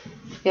in it.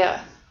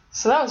 Yeah.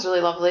 So that was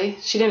really lovely.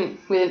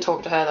 We didn't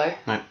talk to her though.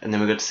 No, and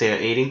then we got to see her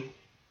eating.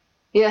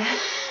 Yeah.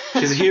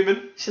 She's a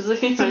human. She's a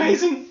human. It's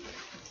amazing.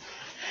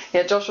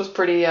 Yeah, Josh was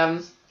pretty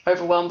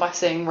overwhelmed by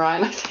seeing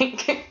Ryan, I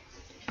think.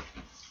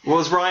 Well, it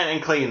was Ryan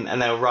and Clean,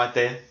 and they were right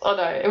there. Oh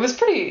no, it was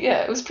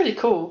pretty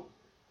cool.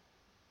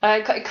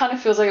 It kind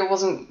of feels like it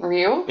wasn't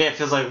real. Yeah, it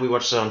feels like we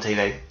watched it on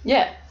TV.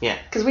 Yeah. Yeah.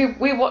 Because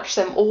we watch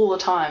them all the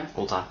time.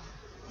 All the time.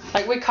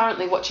 Like, we're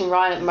currently watching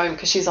Ryan at the moment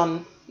because she's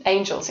on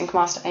Angels, Ink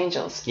Master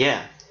Angels.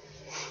 Yeah.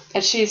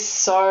 And she's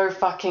so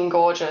fucking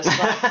gorgeous.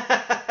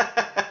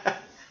 Like,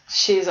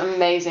 she's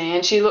amazing.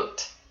 And she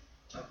looked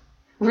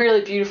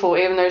really beautiful,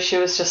 even though she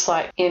was just,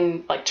 like,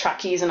 in, like,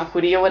 trackies and a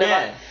hoodie or whatever.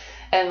 Yeah.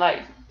 And,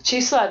 like,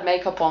 she still had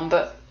makeup on,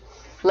 but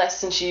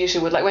less than she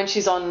usually would. Like, when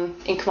she's on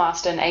Ink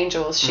Master and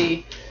Angels,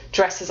 she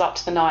dresses up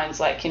to the nines,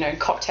 like, you know,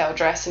 cocktail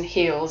dress and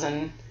heels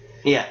and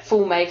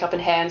full makeup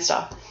and hair and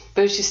stuff.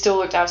 But she still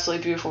looked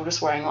absolutely beautiful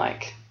just wearing,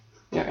 like,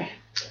 you know.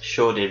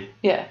 Sure did.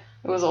 Yeah,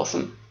 it was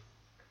awesome.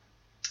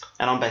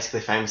 And I'm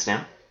basically famous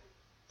now.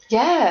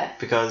 Yeah.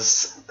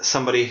 Because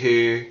somebody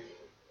who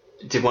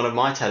did one of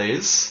my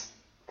tattoos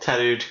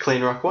tattooed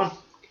Clean Rock 1.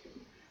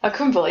 I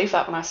couldn't believe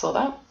that when I saw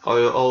that.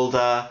 Old,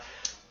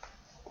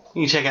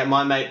 you can check out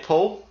my mate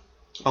Paul.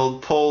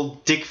 Old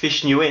Paul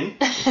Dickfish Nguyen,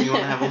 if you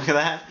want to have a look at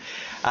that.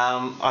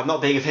 I'm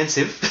not being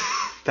offensive.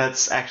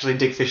 That's actually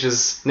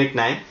Dickfish's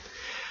nickname.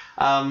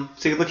 So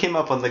you can look him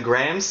up on the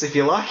grams if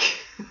you like.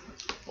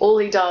 All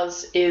he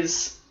does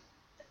is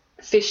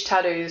fish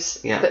tattoos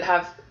that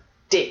have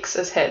dicks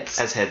as heads.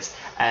 As heads.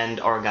 And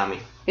origami.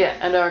 Yeah,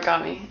 and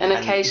origami. And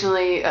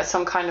occasionally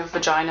some kind of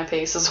vagina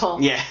piece as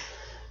well. Yeah.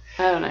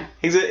 I don't know.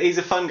 He's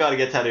a fun guy to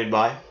get tattooed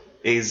by.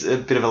 He's a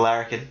bit of a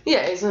larrikin.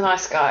 Yeah, he's a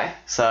nice guy.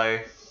 So,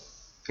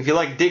 if you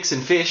like dicks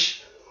and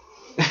fish...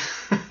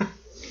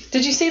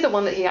 Did you see the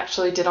one that he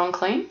actually did on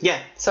Clean? Yeah.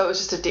 So it was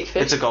just a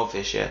dickfish? It's a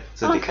goldfish, yeah.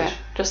 It's a dickfish.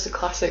 Just a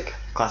classic.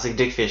 Classic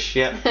dickfish,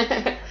 yeah.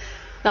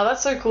 No,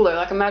 that's so cool though.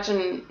 Like,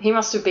 imagine, he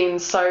must have been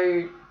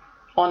so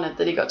honoured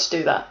that he got to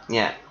do that.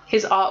 Yeah.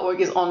 His artwork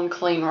is on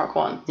Clean Rock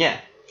 1. Yeah.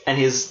 And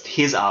his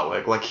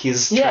artwork, like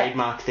his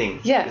trademark thing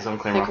is on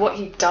Clean Rock 1. Like what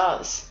he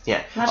does.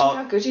 Yeah. Imagine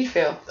how good you'd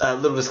feel.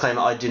 Little disclaimer,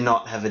 I do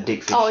not have a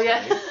dickfish. Oh,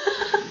 yeah.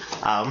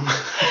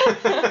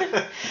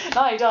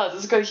 No, he does.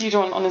 It's got a huge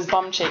one on his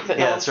bum cheek. That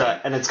that's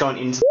right. And it's going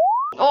into...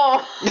 Oh!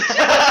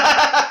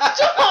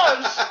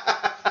 Josh!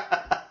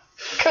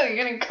 God, you're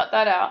going to cut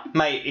that out.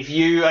 Mate, if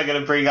you are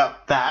going to bring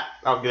up that,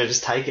 I'm going to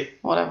just take it.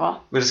 Whatever.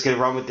 We're just going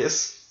to run with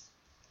this.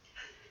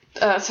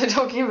 So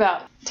talking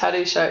about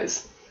tattoo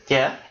shows.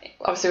 Yeah.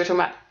 Obviously we're talking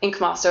about Ink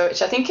Master,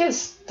 which I think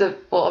is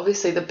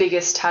obviously the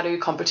biggest tattoo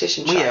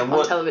competition show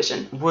on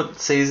television.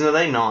 What season are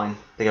they? 9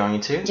 they're going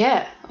into?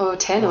 Yeah, or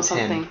 10 or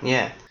something. 10,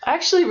 yeah. I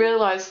actually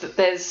realised that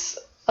there's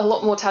a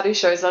lot more tattoo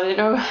shows that I didn't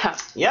know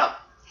about. Yep.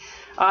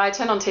 I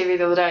turned on TV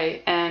the other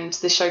day and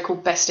this show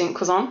called Best Ink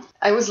was on.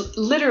 It was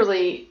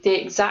literally the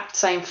exact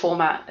same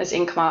format as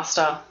Ink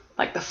Master.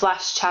 Like the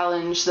flash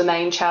challenge, the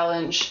main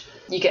challenge.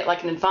 You get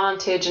like an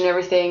advantage and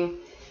everything.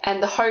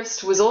 And the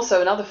host was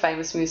also another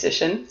famous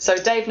musician. So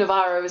Dave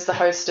Navarro is the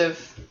host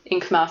of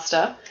Ink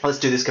Master. Let's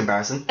do this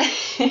comparison.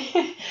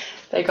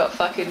 They got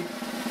fucking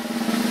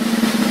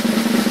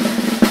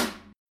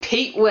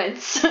Pete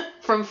Wentz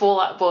from Fall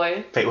Out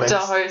Boy to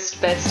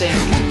host Best Ink.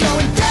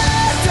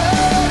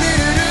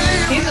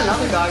 He's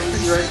another guy with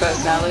zero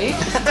personality.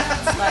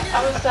 Like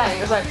I was saying,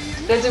 it was like,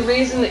 there's a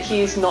reason that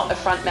he's not a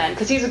frontman,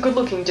 because he's a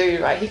good-looking dude,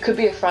 right? He could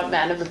be a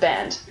frontman of a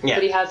band,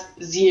 but he has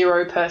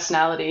zero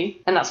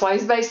personality, and that's why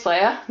he's a bass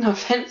player. No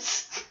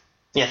offense.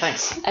 Yeah,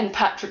 thanks. And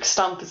Patrick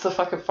Stump is the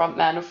fucking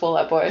frontman of Fall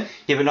Out Boy.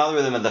 Yeah, but neither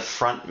of them are the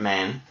front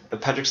man. But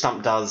Patrick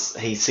Stump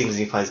he sings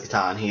and he plays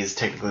guitar, and he is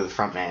technically the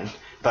front man.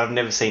 But I've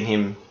never seen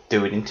him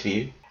do an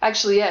interview.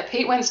 Actually, yeah,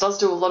 Pete Wentz does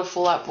do a lot of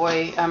Fall Out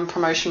Boy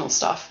promotional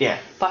stuff. Yeah.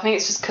 But I think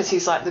it's just because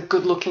he's like the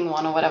good-looking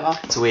one or whatever.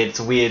 It's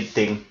a weird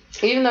thing.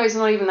 Even though he's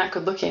not even that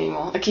good-looking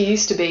anymore. Like he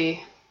used to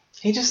be.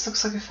 He just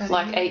looks like a fat.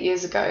 Like 8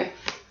 years ago.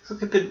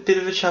 Looks like a bit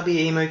of a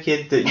chubby emo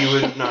kid that you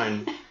would have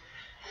known.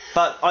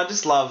 But I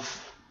just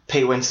love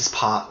Pete Wentz's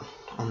part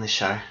on this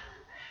show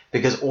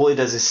because all he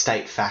does is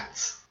state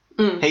facts.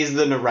 He's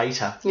the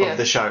narrator of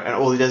the show, and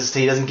all he does is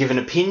he doesn't give an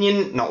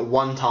opinion, not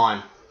one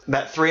time.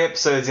 About 3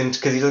 episodes into,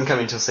 because he doesn't come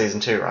until season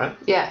 2, right?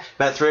 Yeah.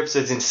 About 3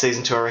 episodes into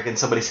season 2, I reckon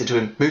somebody said to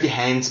him, "Move your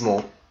hands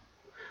more,"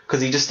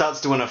 because he just starts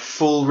doing a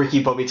full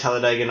Ricky Bobby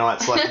Talladega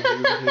Nights like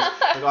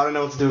I don't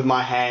know what to do with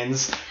my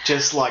hands,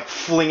 just like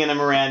flinging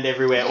them around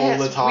everywhere all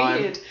the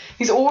time. Weird.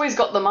 He's always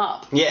got them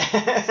up. Yeah.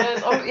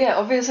 So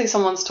obviously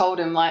someone's told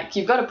him like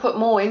you've got to put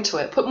more into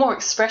it, put more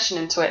expression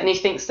into it, and he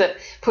thinks that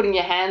putting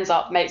your hands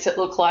up makes it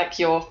look like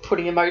you're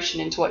putting emotion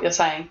into what you're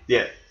saying.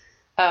 Yeah.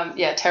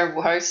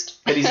 Terrible host.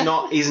 But he's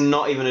not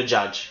even a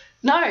judge.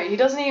 No, he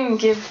doesn't even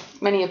give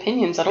many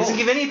opinions at all. He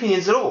doesn't give any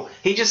opinions at all.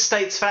 He just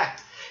states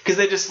fact. Because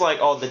they're just like,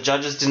 oh, the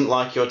judges didn't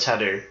like your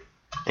tattoo.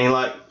 And you're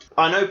like,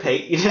 I know,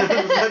 Pete, you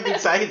haven't been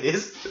saying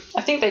this.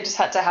 I think they just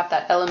had to have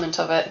that element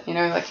of it,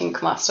 like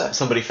Ink Master.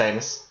 Somebody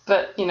famous.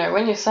 But,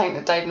 when you're saying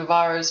that Dave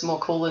Navarro is more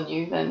cool than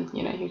you, then,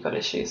 you've got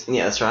issues.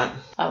 Yeah, that's right.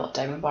 I love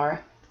Dave Navarro.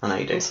 I know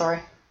you do. I'm sorry.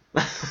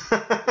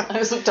 I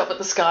just looked up at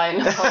the sky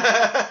and...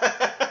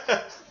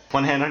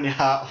 One hand on your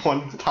heart,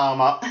 one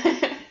palm up.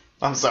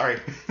 I'm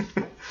sorry.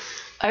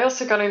 I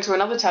also got into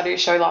another tattoo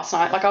show last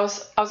night. Like I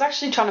was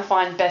actually trying to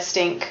find Best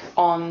Ink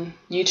on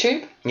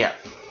YouTube. Yeah.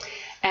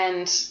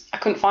 And I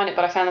couldn't find it,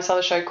 but I found this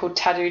other show called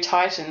Tattoo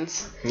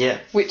Titans. Yeah.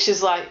 Which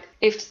is like,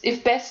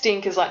 if Best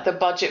Ink is like the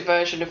budget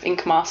version of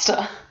Ink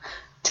Master,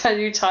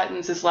 Tattoo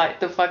Titans is like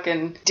the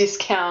fucking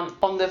discount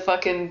on the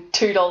fucking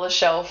 $2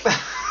 shelf.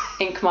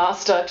 Ink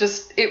Master,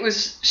 it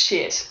was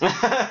shit. The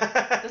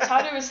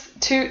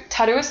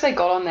tattooists they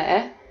got on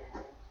there,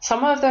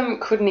 some of them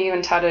couldn't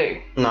even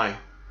tattoo. No.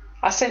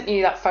 I sent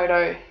you that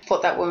photo,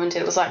 what that woman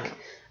did. It was like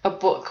a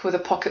book with a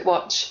pocket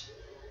watch.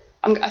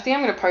 I think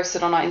I'm going to post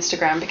it on our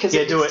Instagram because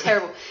it's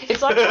terrible.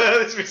 It's like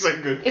this would be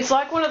so good. It's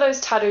like one of those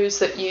tattoos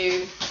that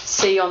you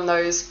see on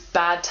those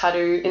bad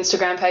tattoo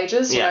Instagram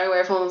pages, you know,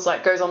 where everyone's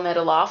like goes on there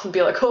to laugh and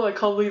be like, oh, I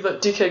can't believe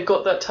that dickhead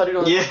got that tattooed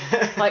on. Yeah.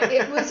 Like,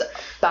 it was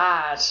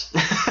bad.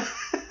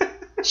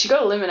 She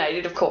got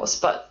eliminated, of course,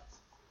 but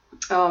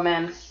oh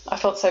man, I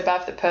felt so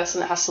bad for the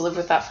person that has to live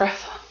with that forever.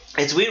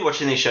 It's weird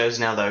watching these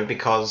shows now though,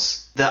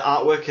 because the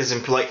artwork has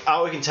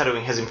artwork and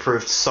tattooing has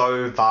improved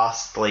so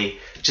vastly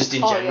just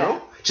in general.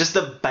 Yeah. Just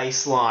the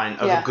baseline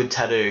of a good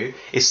tattoo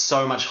is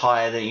so much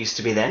higher than it used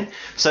to be then.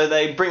 So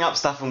they bring up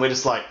stuff and we're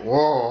just like,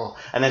 whoa.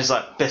 And they're just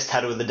like, best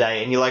tattoo of the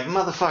day. And you're like,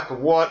 motherfucker,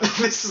 what?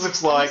 This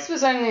looks like this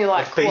was only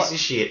like a piece of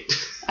shit.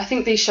 I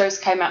think these shows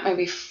came out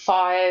maybe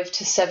 5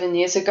 to 7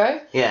 years ago.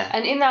 Yeah.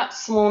 And in that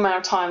small amount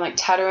of time, like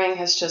tattooing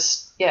has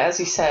just, as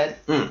you said,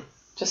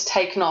 just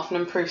taken off and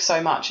improved so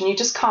much. And you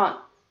just can't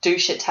do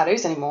shit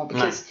tattoos anymore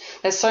because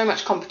there's so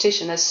much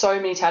competition. There's so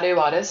many tattoo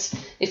artists.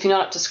 If you're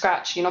not up to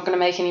scratch, you're not going to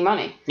make any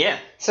money. Yeah.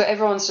 So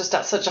everyone's just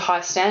at such a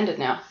high standard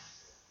now.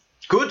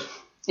 Good.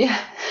 Yeah.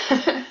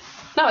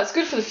 No, it's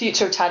good for the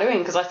future of tattooing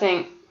because I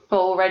think,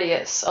 well, already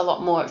it's a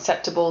lot more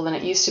acceptable than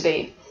it used to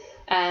be.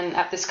 And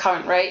at this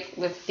current rate,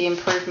 with the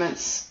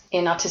improvements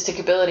in artistic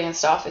ability and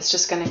stuff, it's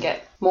just going to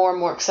get more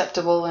and more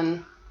acceptable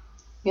and,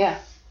 yeah.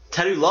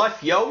 Tattoo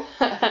life, yo.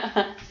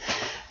 I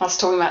was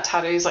talking about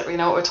tattoos like we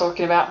know what we're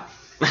talking about.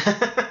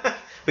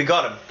 We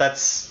got them.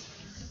 That's...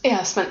 Yeah,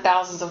 I spent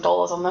thousands of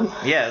dollars on them.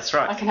 Yeah, that's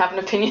right. I can have an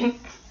opinion.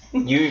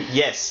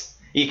 Yes.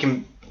 You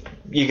can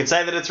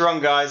say that it's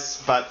wrong,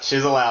 guys, but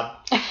she's allowed.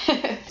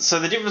 So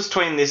the difference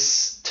between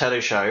this tattoo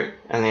show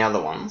and the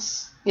other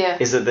ones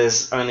is that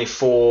there's only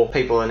 4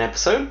 people an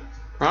episode,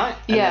 right?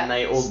 And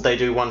then they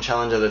do one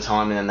challenge at a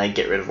time and then they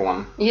get rid of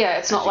one. Yeah,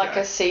 it's not like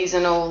a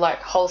seasonal, like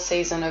whole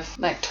season of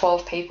like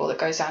 12 people that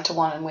goes down to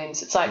 1 and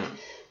wins. It's like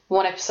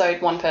one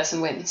episode, one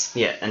person wins.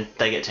 Yeah, and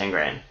they get 10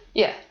 grand.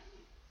 Yeah.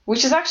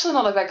 Which is actually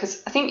not that bad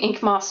because I think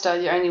Ink Master,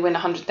 you only win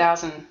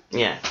 100,000.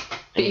 Yeah.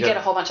 But you get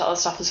a whole bunch of other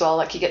stuff as well.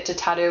 Like you get to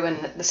tattoo in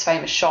this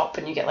famous shop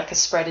and you get like a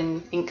spread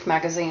in Ink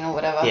magazine or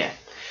whatever. Yeah.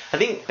 I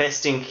think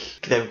Best Ink,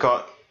 they've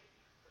got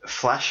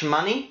flash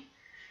money.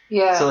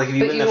 Yeah. So like if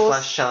you win the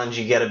flash challenge,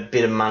 you get a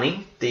bit of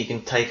money that you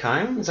can take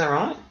home. Is that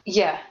right?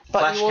 Yeah.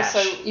 But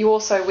flash you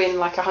also win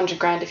like 100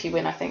 grand if you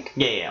win, I think.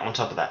 Yeah, on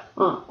top of that.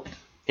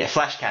 Yeah,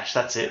 flash cash,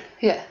 that's it.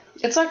 Yeah.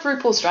 It's like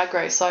RuPaul's Drag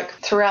Race. Like,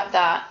 throughout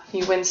that,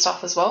 you win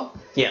stuff as well.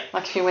 Yeah.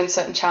 Like, if you win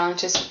certain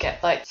challenges, you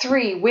get, like,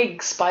 3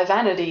 wigs by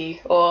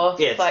Vanity or,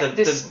 it's like,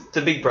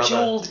 the Big Brother.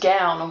 Jeweled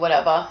gown or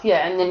whatever.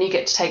 Yeah, and then you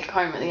get to take it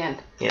home at the end.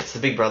 Yeah, it's the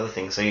Big Brother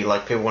thing. So,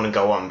 people want to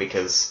go on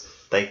because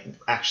they're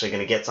actually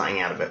going to get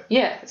something out of it.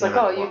 Yeah. It's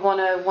like, you won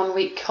a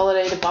 1-week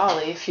holiday to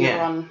Bali if you were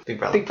on Big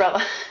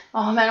Brother.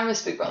 Oh, man, I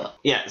miss Big Brother.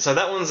 Yeah, so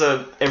that one's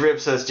every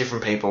episode's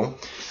different people.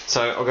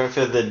 So, I'll go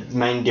for the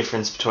main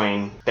difference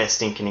between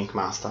Best Ink and Ink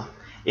Master.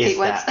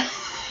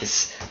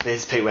 Is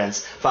there's Pete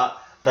Wentz, but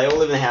they all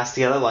live in a house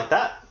together like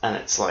that, and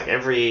it's like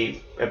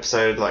every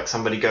episode, like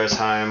somebody goes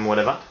home,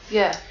 whatever.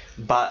 Yeah.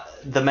 But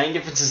the main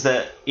difference is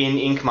that in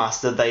Ink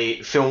Master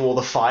they film all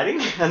the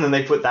fighting, and then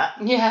they put that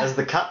as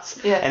the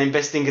cuts. Yeah. And in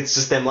Best Ink it's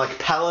just them like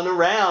palling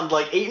around,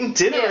 like eating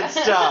dinner and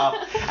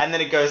stuff, and then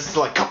it goes to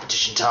like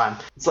competition time.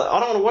 It's like I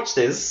don't want to watch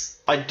this.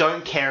 I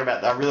don't care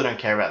about that. I really don't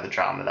care about the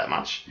drama that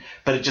much.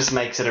 But it just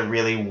makes it a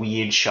really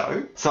weird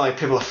show. It's not like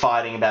people are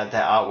fighting about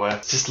their artwork.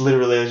 It's just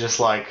literally just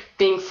like...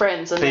 being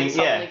friends and then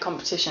suddenly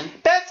competition.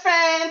 Best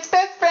friends!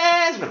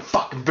 I'm gonna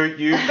fucking boot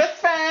you.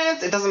 Best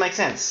friends! It doesn't make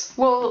sense.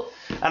 Well...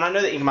 And I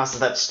know that Ink Master,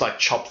 that's like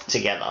chopped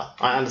together.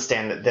 I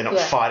understand that they're not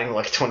fighting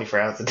like 24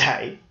 hours a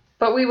day.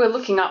 But we were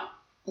looking up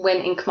when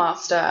Ink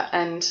Master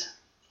and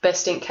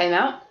Best Ink came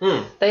out.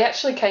 They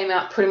actually came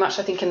out pretty much,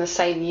 I think, in the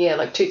same year,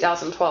 like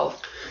 2012.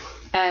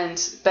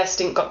 And Best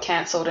Ink got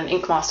cancelled and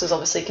Ink Masters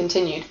obviously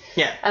continued.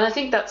 Yeah. And I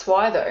think that's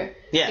why, though.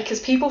 Yeah. Because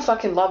people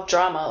fucking love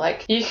drama.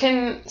 Like, you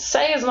can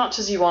say as much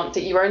as you want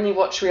that you only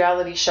watch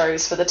reality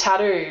shows for the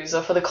tattoos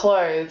or for the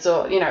clothes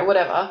or,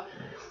 whatever.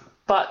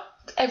 But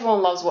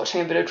everyone loves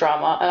watching a bit of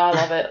drama, and I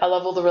love it. I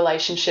love all the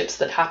relationships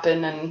that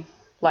happen and,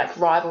 like,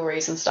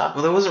 rivalries and stuff.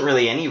 Well, there wasn't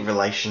really any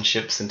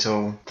relationships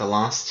until the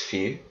last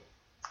few.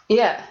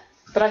 Yeah.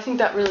 But I think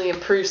that really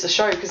improves the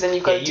show because then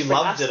you've got a different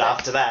aspect. You loved it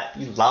after that.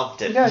 You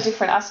loved it. You've got a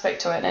different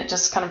aspect to it and it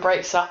just kind of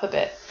breaks it up a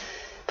bit.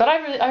 But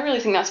I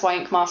really think that's why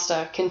Ink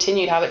Master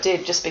continued how it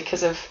did, just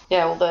because of,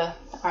 all the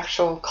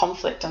actual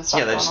conflict and stuff.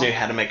 Yeah, they just knew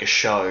how to make a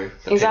show.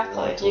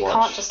 Exactly. You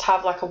can't just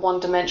have like a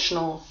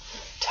one-dimensional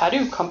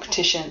tattoo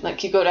competition.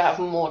 Like, you got to have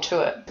more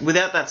to it.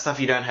 Without that stuff,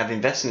 you don't have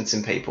investments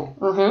in people.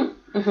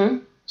 Mm-hmm.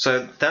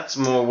 So that's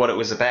more what it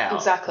was about.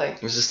 Exactly.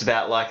 It was just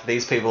about, like,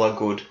 these people are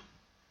good.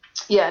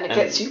 Yeah, and it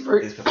gets you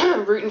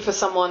rooting for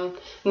someone,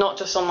 not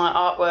just on my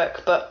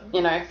artwork, but,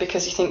 you know,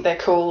 because you think they're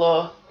cool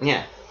or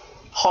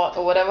hot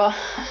or whatever.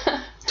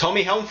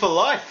 Tommy Helm for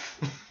life.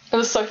 It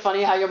was so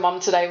funny how your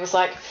mum today was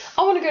like,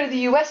 I want to go to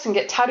the US and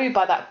get tattooed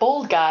by that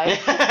bald guy.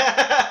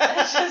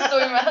 And she was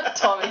talking about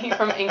Tommy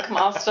from Ink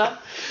Master.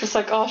 It's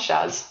like, oh,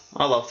 Shaz.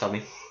 I love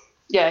Tommy.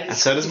 Yeah. And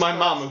so does my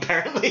mum,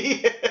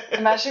 apparently.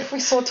 Imagine if we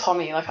saw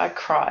Tommy, like, I'd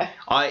cry.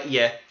 I'd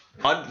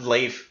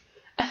leave.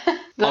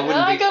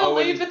 I gotta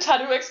leave the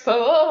Tattoo Expo.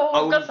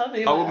 Oh, I've got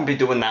something. I wouldn't be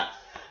doing that.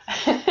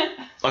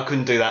 I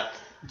couldn't do that.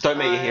 Don't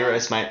meet your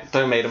heroes, mate.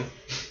 Don't meet them.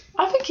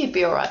 I think he'd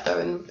be alright, though,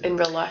 in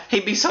real life.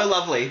 He'd be so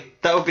lovely.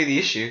 That would be the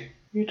issue.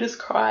 You just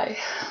cry.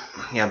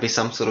 Yeah, I'd be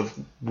some sort of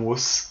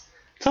wuss.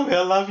 Tommy,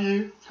 I love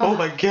you. Oh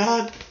my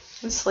God.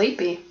 I'm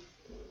sleepy.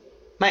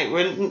 Mate,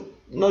 we're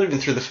not even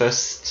through the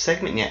first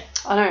segment yet.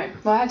 I know.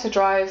 Well, I had to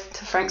drive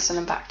to Frankston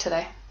and back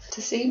today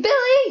to see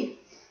Billy.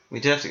 We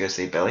did have to go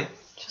see Billy.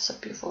 She's so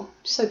beautiful.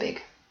 She's so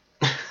big.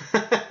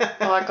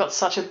 Oh, I got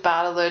such a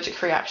bad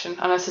allergic reaction.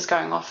 I know this is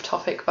going off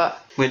topic,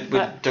 but... We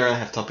don't really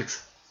have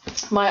topics.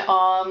 My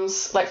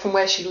arms, like from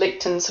where she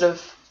licked and sort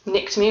of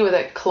nicked me with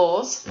her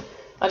claws,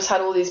 I just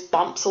had all these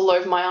bumps all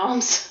over my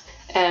arms.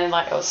 And,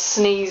 like, I was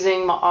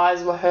sneezing, my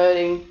eyes were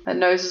hurting, my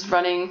nose was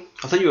running.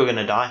 I thought you were going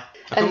to die.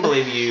 I couldn't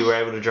believe you were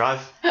able to drive.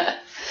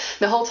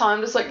 The whole time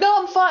I'm just like, no,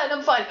 I'm fine.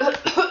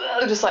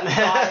 Just, like,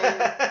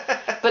 dying.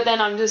 But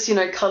then I'm just, you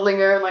know, cuddling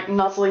her and, like,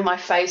 nuzzling my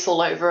face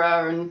all over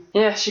her. And,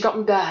 yeah, she got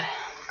me bad.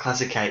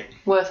 Classic Kate.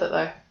 Worth it,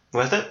 though.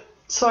 Worth it?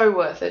 So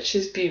worth it.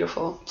 She's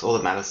beautiful. It's all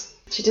that matters.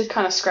 She did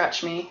kind of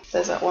scratch me.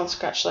 There's that one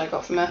scratch that I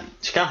got from her.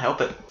 She can't help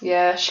it.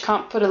 Yeah, she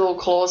can't put her little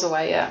claws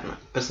away yet. No.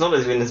 But it's not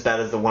even as bad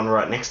as the one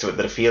right next to it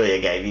that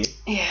Ophelia gave you.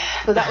 Yeah,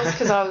 but that was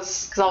because I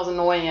was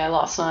annoying her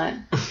last night.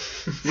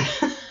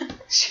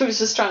 She was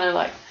just trying to,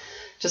 like,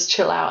 just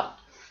chill out.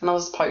 And I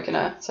was poking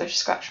her, so she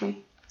scratched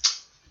me.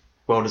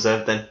 Well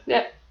deserved then.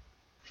 Yeah.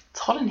 It's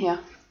hot in here.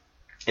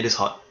 It is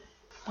hot.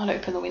 Might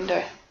open the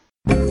window.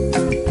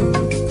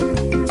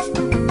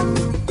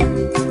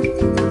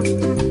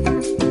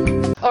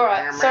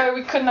 Alright, so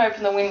we couldn't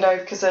open the window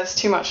because there's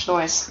too much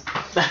noise.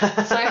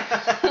 So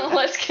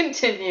let's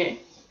continue.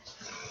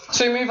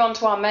 Should we move on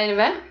to our main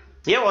event?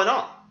 Yeah, why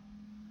not?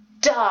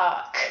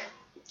 Dark.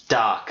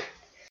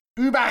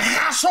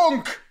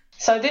 Überraschung!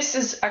 So this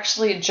is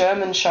actually a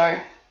German show.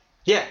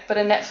 Yeah. But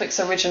a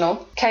Netflix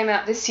original. Came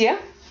out this year.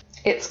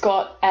 It's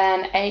got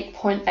an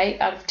 8.8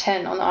 out of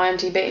 10 on the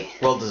IMDb.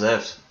 Well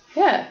deserved.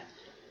 Yeah.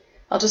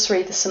 I'll just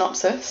read the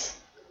synopsis.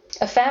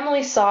 A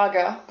family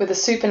saga with a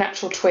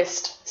supernatural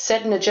twist,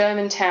 set in a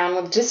German town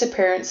where the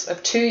disappearance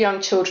of 2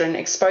 young children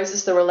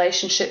exposes the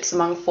relationships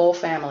among 4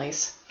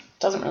 families.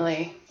 Doesn't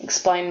really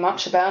explain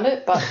much about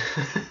it, but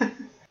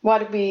why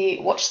did we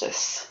watch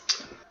this?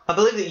 I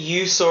believe that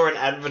you saw an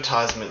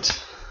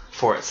advertisement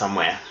for it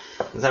somewhere.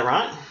 Is that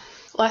right?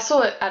 Well, I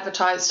saw it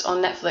advertised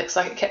on Netflix,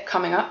 like it kept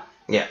coming up.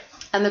 Yeah.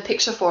 And the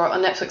picture for it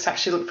on Netflix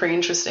actually looked pretty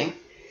interesting.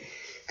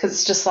 Because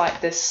it's just like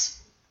this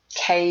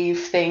cave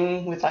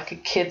thing with like a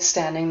kid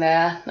standing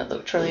there. That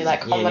looked really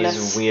like ominous.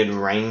 Yeah, he's a weird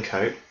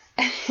raincoat.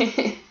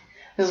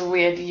 This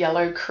weird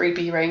yellow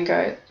creepy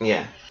raincoat.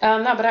 Yeah.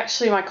 No, but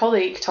actually my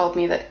colleague told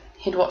me that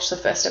he'd watched the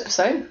first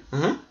episode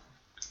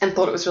and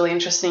thought it was really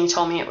interesting. He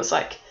told me it was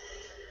like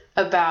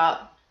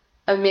about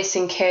a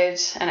missing kid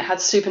and it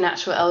had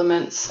supernatural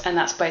elements and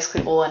that's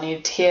basically all I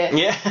needed to hear.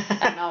 Yeah.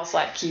 And I was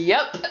like,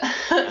 yep,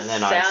 and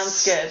then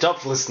sounds good.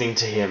 Stopped listening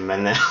to him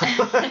and then...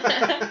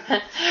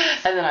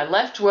 and then I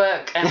left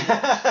work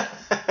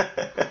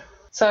and...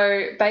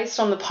 So, based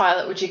on the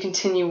pilot, would you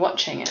continue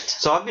watching it?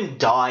 So I've been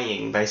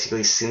dying,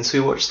 basically, since we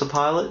watched the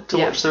pilot to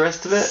watch the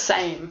rest of it.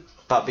 Same.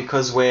 But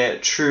because we're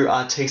true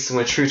artists and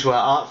we're true to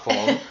our art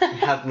form, we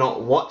have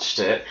not watched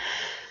it.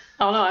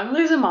 Oh no, I'm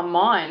losing my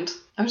mind.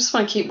 I just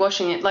want to keep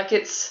watching it. Like,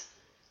 it's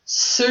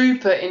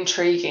super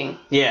intriguing.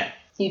 Yeah.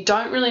 You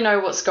don't really know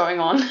what's going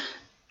on.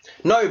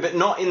 No, but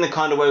not in the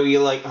kind of way where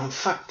you're like, oh,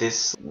 fuck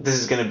this. This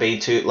is going to be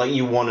too... Like,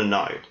 you want to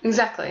know.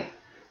 Exactly.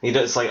 You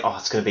don't, it's like, oh,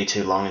 it's going to be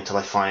too long until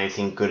I find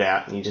anything good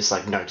out. And you're just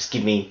like, no, just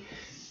give me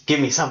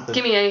something.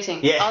 Give me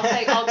anything. Yeah.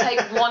 I'll take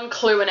one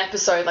clue an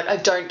episode. Like, I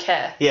don't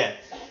care. Yeah.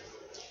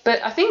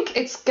 But I think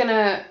it's going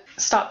to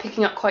start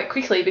picking up quite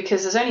quickly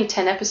because there's only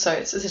 10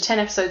 episodes. It's a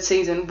 10-episode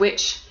season,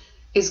 which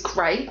is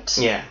great.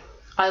 Yeah.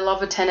 I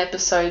love a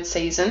 10-episode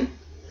season.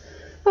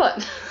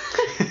 What?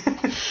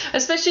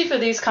 Especially for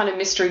these kind of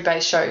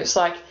mystery-based shows.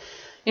 Like,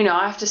 you know,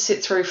 I have to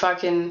sit through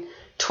fucking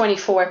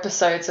 24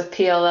 episodes of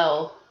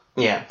PLL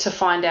to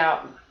find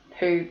out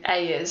who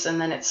A is, and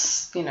then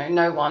it's, you know,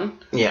 no one.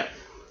 Yeah.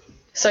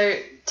 So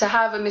to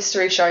have a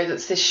mystery show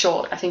that's this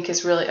short, I think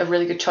is really a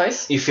really good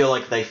choice. You feel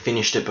like they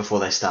finished it before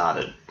they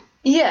started.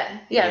 Yeah,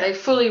 they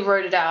fully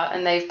wrote it out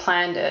and they've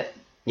planned it.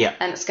 Yeah.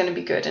 And it's going to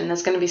be good and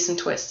there's going to be some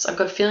twists. I've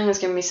got a feeling there's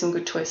going to be some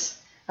good twists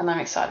and I'm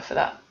excited for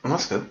that. Well,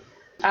 that's good.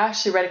 I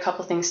actually read a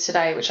couple of things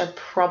today, which I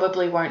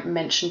probably won't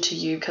mention to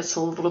you because it's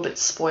a little bit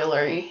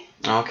spoilery.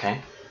 Oh,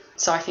 okay.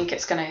 So I think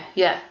it's going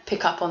to,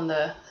 pick up on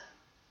the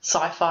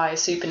sci-fi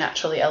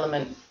supernaturally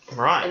element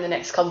Right. in the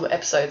next couple of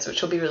episodes,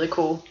 which will be really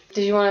cool.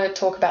 Did you want to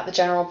talk about the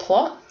general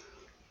plot?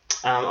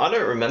 I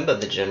don't remember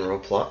the general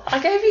plot. I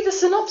gave you the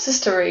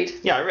synopsis to read.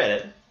 Yeah, I read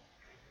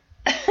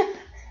it.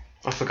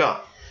 I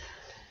forgot.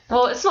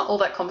 Well, it's not all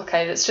that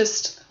complicated. It's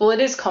just, well,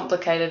 it is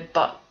complicated,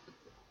 but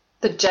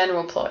the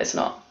general plot is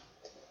not.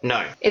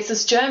 No. It's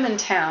this German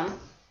town,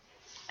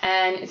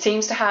 and it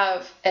seems to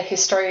have a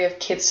history of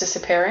kids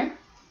disappearing.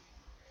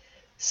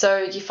 So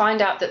you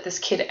find out that this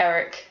kid,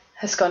 Eric,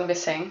 has gone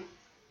missing.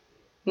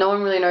 No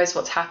one really knows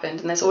what's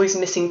happened, and there's always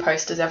missing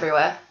posters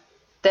everywhere.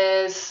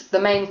 There's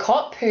the main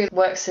cop who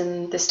works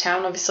in this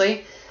town,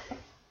 obviously.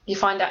 You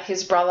find out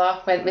his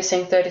brother went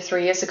missing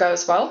 33 years ago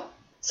as well.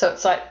 So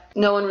it's like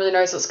no one really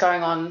knows what's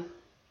going on.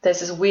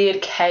 There's this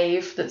weird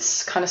cave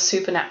that's kind of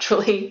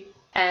supernaturally,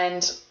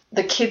 and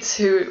the kids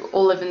who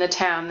all live in the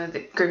town, the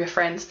group of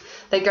friends,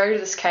 they go to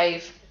this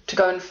cave to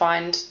go and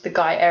find the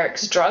guy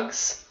Eric's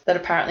drugs that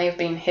apparently have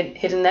been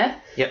hidden there.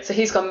 Yep. So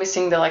he's gone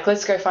missing. They're like,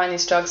 let's go find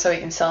these drugs so we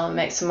can sell them and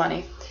make some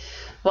money.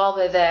 While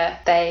they're there,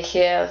 they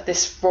hear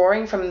this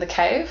roaring from the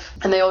cave,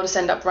 and they all just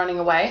end up running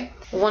away.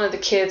 One of the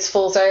kids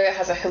falls over,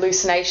 has a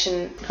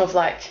hallucination of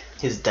like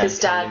His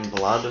dad. In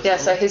blood. Or yeah,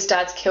 something? so his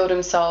dad's killed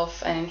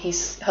himself, and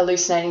he's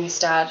hallucinating his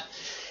dad.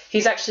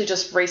 He's actually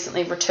just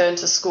recently returned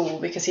to school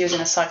because he was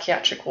in a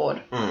psychiatric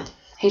ward. Mm.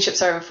 He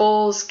trips over and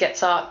falls,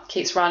 gets up,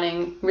 keeps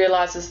running,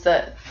 realises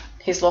that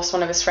he's lost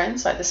one of his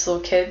friends, like this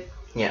little kid.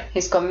 Yeah.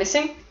 He's gone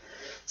missing.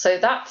 So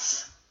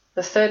that's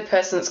the third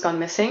person that's gone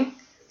missing.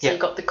 So Yeah. you've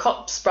got the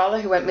cop's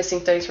brother who went missing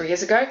 33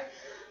 years ago,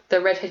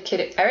 the redhead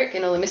kid Eric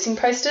in all the missing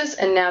posters,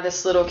 and now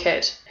this little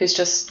kid who's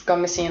just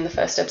gone missing in the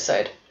first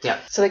episode. Yeah.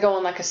 So they go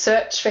on like a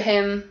search for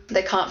him.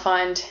 They can't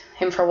find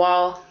him for a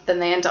while. Then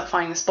they end up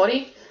finding this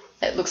body.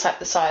 It looks like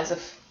the size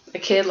of a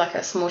kid, like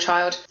a small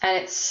child.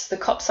 And it's the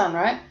cop's son,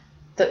 right?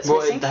 That's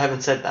missing? They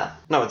haven't said that.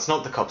 No, it's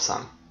not the cop's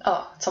son.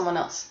 Oh, it's someone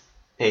else.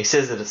 Yeah, he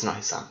says that it's not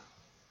his son.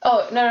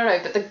 Oh, no.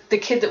 But the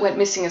kid that went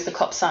missing is the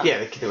cop's son. Yeah,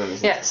 the kid that went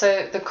missing. Yeah,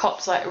 so the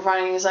cop's like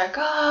running. He's like,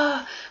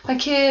 my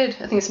kid.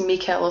 I think it's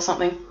Mikhail or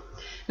something. And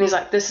he's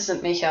like, this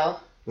isn't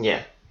Mikhail.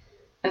 Yeah.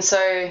 And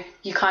so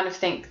you kind of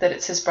think that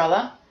it's his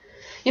brother.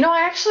 You know,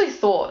 I actually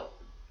thought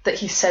that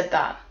he said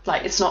that.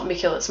 Like, it's not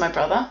Mikhail, it's my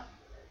brother.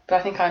 But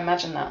I think I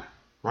imagined that.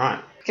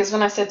 Right. Because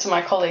when I said to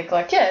my colleague,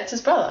 like, yeah, it's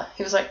his brother,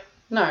 he was like,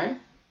 no,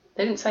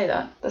 they didn't say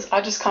that. I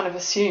just kind of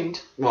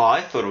assumed. Well,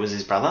 I thought it was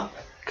his brother.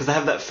 Because they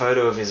have that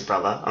photo of his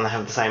brother, and they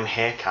have the same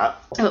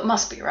haircut. Oh, it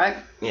must be, right?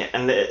 Yeah,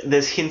 and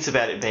there's hints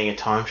about it being a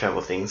time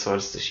travel thing, so I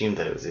just assumed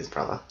that it was his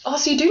brother. Oh,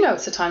 so you do know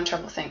it's a time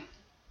travel thing?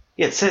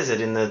 Yeah, it says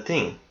it in the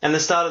thing. And the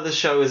start of the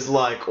show is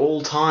like,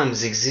 all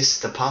times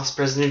exist, the past,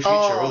 present, and future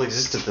all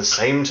exist at the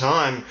same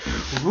time.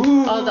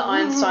 Woo, oh, the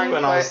Einstein And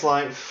quote. I was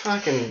like,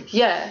 fucking...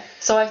 Yeah,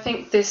 so I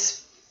think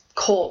this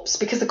corpse,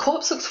 because the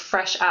corpse looks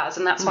fresh as,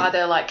 and that's why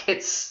they're like,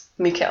 it's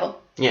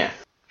Mikhail. Yeah.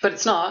 But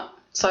it's not.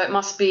 So it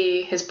must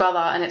be his brother,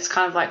 and it's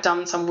kind of like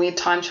done some weird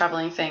time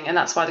traveling thing, and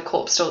that's why the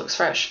corpse still looks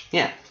fresh.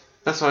 Yeah,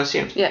 that's what I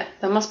assumed. Yeah,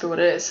 that must be what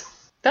it is.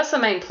 That's the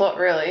main plot,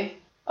 really.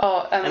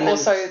 Oh, and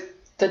also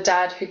the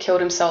dad who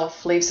killed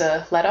himself leaves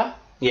a letter.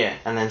 Yeah,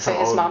 and then some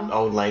his mum.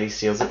 old lady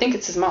steals it. I think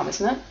it's his mum,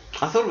 isn't it?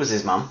 I thought it was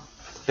his mum,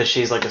 but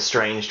she's like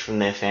estranged from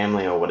their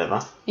family or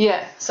whatever.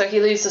 Yeah, so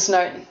he leaves this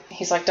note.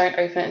 He's like, don't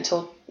open it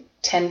until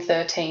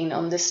 10:13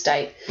 on this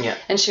date. Yeah.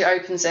 And she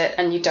opens it,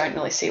 and you don't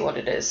really see what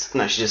it is.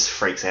 No, she just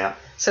freaks out.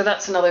 So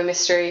that's another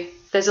mystery.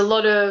 There's a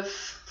lot of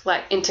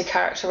like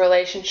inter-character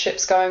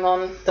relationships going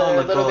on that are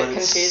a little bit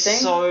confusing.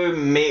 It's so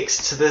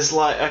mixed. There's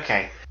like,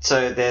 okay,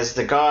 so there's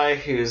the guy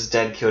whose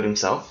dad killed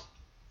himself,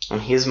 and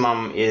his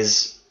mum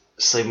is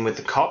sleeping with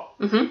the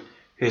cop,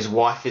 whose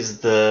wife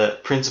is the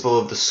principal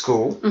of the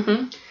school,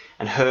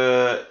 and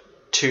her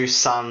two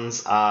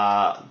sons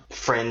are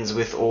friends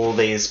with all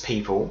these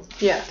people.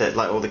 Yeah. That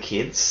like all the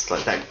kids,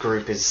 like that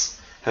group is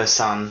her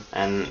son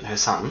and her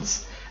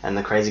sons. And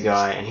the crazy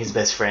guy and his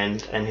best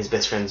friend and his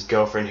best friend's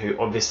girlfriend, who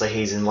obviously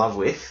he's in love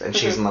with, and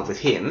she's in love with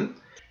him.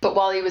 But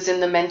while he was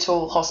in the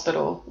mental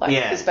hospital, like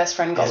his best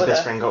friend got with her. His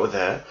best friend got with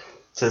her.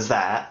 So there's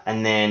that.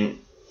 And then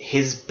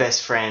his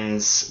best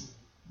friend's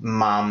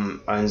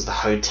mum owns the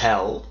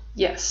hotel.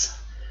 Yes.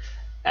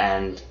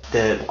 And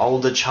the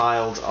older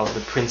child of the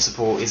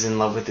principal is in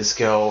love with this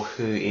girl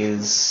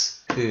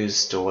whose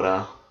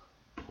daughter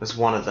was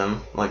one of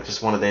them, like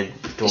just one of their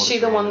daughters. Is she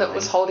the one that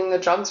was holding the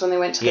drugs when they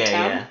went to the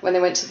town? Yeah. When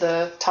they went to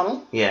the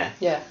tunnel? Yeah.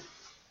 Yeah.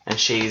 And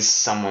she's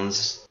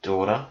someone's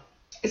daughter.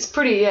 It's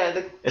pretty,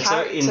 the it's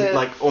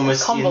so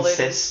almost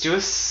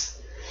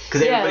incestuous.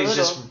 Because everybody's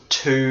just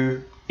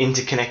too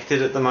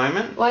interconnected at the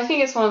moment. Well, I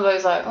think it's one of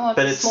those like,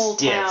 it's a small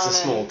town. Yeah, it's a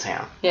small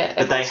town. Yeah,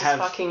 but they have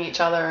fucking each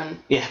other and.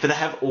 Yeah, but they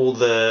have all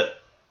the.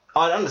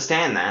 I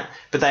understand that,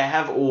 but they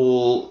have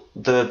all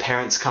the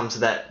parents come to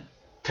that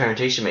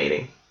parent-teacher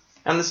meeting,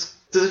 and there's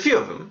a few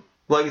of them.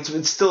 Like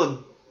it's still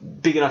a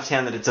big enough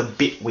town that it's a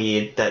bit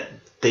weird that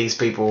these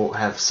people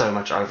have so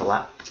much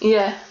overlap.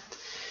 Yeah.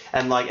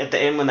 And like at the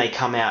end when they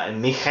come out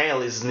and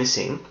Mikhail is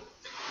missing,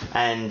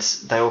 and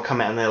they all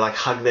come out and they like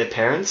hug their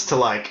parents to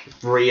like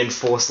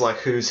reinforce like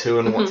who's who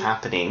and what's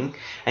happening,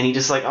 and you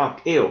just like, oh,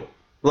 ew,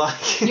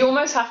 like You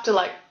almost have to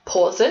like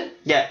pause it.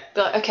 yeah,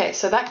 Be like, okay,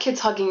 so that kid's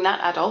hugging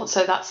that adult,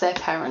 so that's their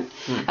parent,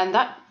 and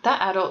that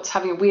adult's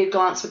having a weird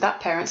glance with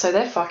that parent, so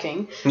they're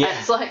fucking. Yeah. And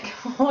it's like,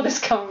 what is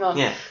going on?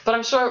 Yeah. But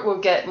I'm sure it will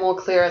get more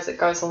clear as it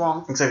goes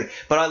along. exactly.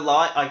 But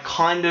I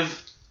kind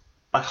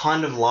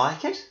of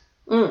like it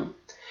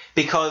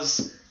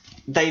because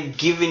they've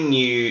given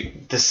you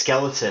the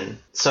skeleton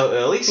so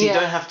early, so you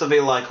don't have to be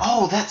like,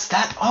 oh, that's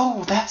that,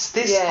 oh, that's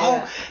this,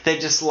 Yeah. oh. They're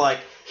just like,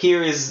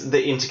 here is the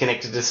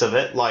interconnectedness of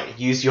it, like,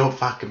 use your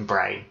fucking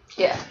brain.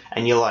 Yeah.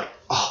 And you're like,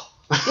 oh.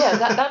 Yeah,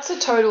 that's a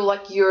total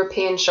like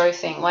European show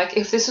thing. Like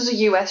if this was a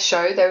US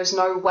show, there is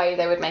no way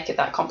they would make it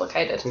that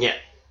complicated. Yeah.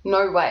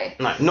 No way.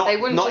 No, They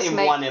wouldn't not just in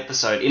make- one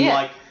episode. In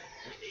like,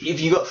 if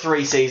you got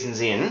 3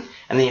 seasons in, and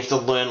then you have to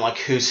learn like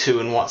who's who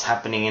and what's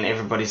happening and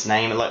everybody's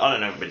name. Like I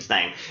don't know everybody's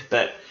name,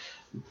 but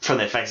from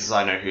their faces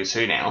I know who's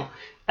who now.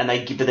 And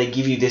they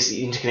give you this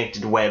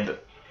interconnected web.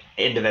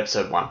 End of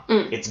episode 1.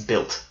 It's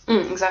built.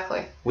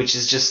 Exactly. Which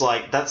is just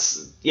like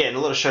in a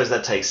lot of shows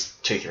that takes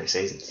 2-3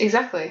 seasons.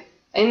 Exactly.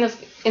 In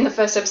the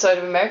first episode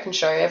of American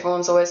Show,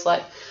 everyone's always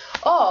like,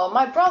 "Oh,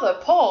 my brother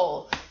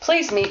Paul,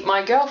 please meet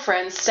my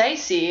girlfriend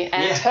Stacy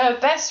and her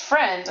best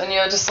friend," and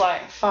you're just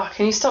like, "Fuck,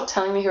 can you stop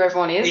telling me who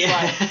everyone is?"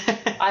 Yeah.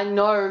 Like, I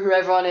know who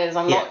everyone is.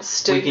 I'm not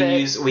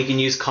stupid. We can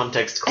use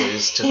context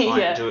clues to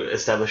find to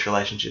establish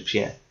relationships.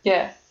 Yeah.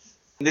 Yeah.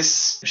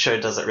 This show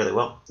does it really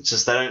well. It's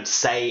just they don't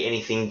say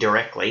anything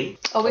directly.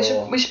 Oh,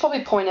 we should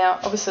probably point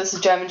out. Obviously, it's a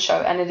German show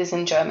and it is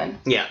in German.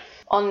 Yeah.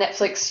 On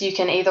Netflix, you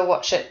can either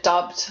watch it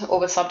dubbed or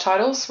with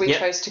subtitles. We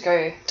chose to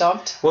go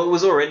dubbed. Well, it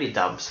was already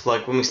dubbed.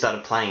 Like, when we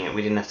started playing it,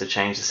 we didn't have to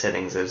change the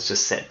settings. It was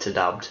just set to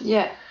dubbed.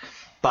 Yeah.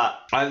 But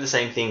I have the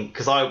same thing,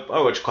 because I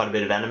watch quite a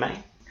bit of anime.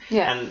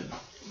 Yeah. And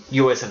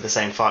you always have the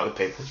same fight with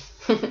people.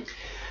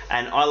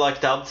 And I like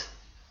dubbed.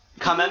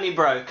 Come at me,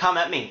 bro. Come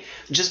at me.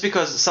 Just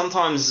because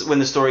sometimes when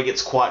the story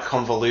gets quite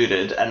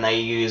convoluted and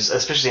they use,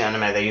 especially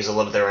anime, they use a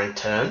lot of their own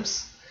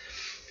terms.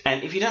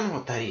 And if you don't know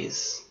what that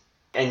is,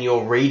 and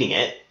you're reading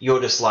it, you're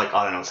just like,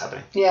 I don't know what's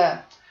happening.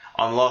 Yeah.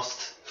 I'm lost,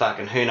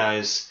 fucking who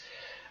knows.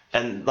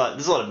 And like,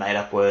 there's a lot of made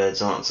up words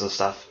and all that sort of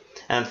stuff.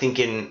 And I'm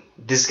thinking,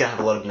 this is going to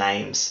have a lot of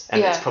names.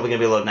 And it's probably going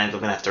to be a lot of names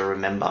I'm going to have to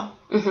remember.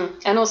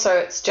 And also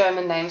it's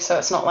German names, so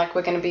it's not like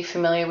we're going to be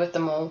familiar with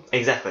them all.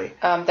 Exactly.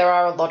 There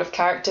are a lot of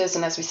characters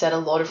and, as we said, a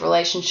lot of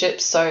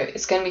relationships, so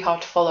it's going to be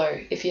hard to follow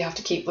if you have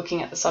to keep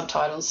looking at the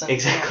subtitles. And,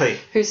 exactly.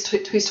 Who's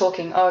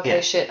talking? Oh,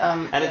 okay, shit.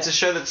 And it's a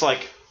show that's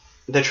like,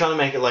 they're trying to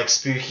make it like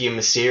spooky and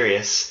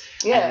mysterious.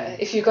 Yeah,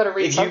 if you've got to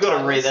read subtitles. If you've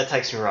got to read, that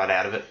takes me right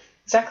out of it.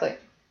 Exactly.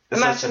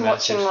 Imagine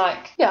watching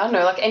like, I don't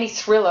know, like any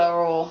thriller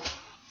or...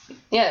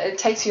 Yeah, it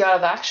takes you out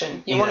of the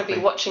action. You want to be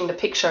watching the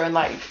picture and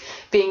like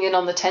being in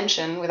on the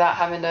tension without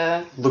having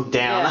to look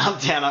down, up,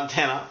 down, up,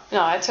 down, up.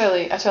 No, I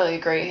totally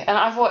agree. And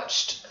I've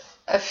watched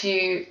a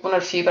few, well,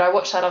 not a few, but I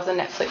watched that of the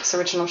Netflix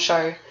original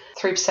show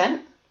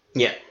 3%.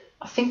 Yeah.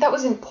 I think that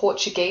was in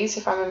Portuguese,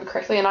 if I remember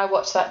correctly, and I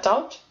watched that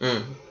dubbed.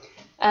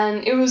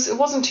 And it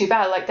wasn't too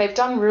bad. Like, they've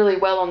done really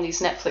well on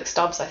these Netflix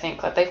dubs, I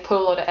think. Like, they've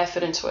put a lot of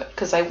effort into it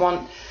because they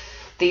want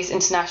these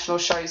international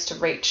shows to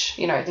reach,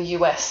 you know, the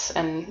US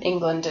and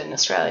England and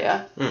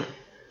Australia,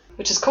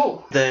 which is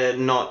cool. They're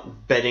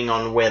not betting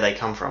on where they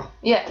come from.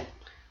 Yeah.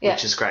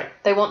 Which is great.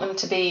 They want them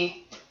to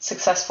be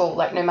successful,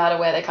 like, no matter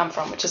where they come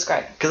from, which is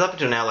great. Because up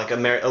until now, like, a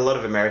lot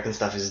of American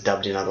stuff is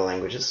dubbed in other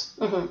languages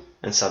and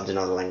subbed in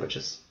other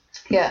languages.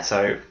 Yeah.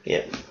 So,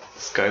 yeah,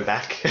 let's go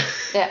back.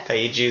 Yeah.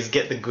 Pay your dues,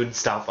 get the good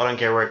stuff. I don't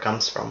care where it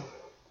comes from.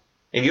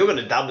 If you're going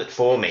to dub it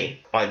for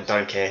me, I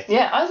don't care.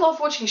 Yeah, I love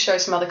watching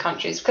shows from other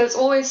countries because it's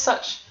always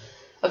such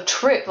a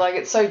trip. Like,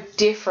 it's so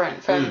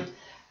different from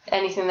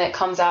anything that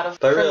comes out of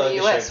from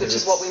the US, which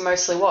is what we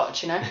mostly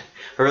watch, you know?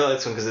 I really like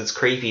this one because it's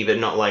creepy, but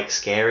not, like,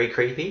 scary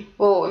creepy.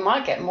 Well, it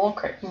might get more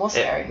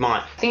scary. It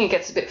might. I think it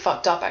gets a bit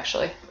fucked up,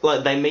 actually.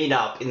 Like, they meet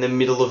up in the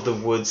middle of the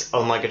woods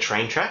on, like, a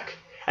train track,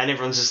 and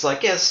everyone's just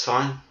like, yeah, it's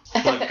fine.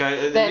 Like,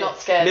 go. They're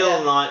not scared. Middle of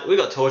the night, we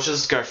got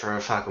torches, go for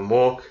a fucking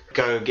walk,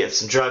 go get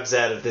some drugs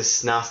out of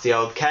this nasty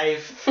old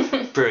cave.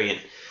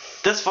 Brilliant.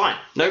 That's fine.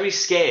 Nobody's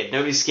scared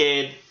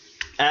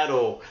at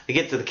all. They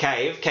get to the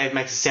cave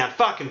makes a sound,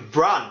 fucking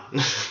run.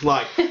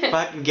 Like,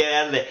 fucking get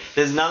out of there.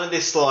 There's none of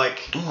this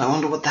like, oh, I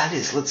wonder what that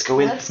is, let's go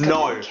in. Let's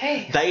go in the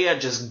cave. They are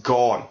just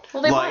gone.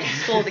 Well, they might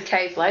explore the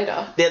cave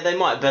later. Yeah, they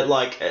might, but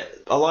like,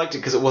 I liked it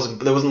because there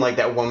wasn't like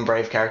that one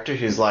brave character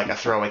who's like a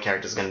throwaway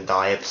character's going to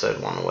die episode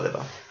 1 or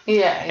whatever.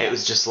 Yeah. It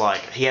was just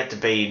like, he had to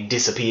be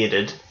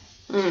disappeared.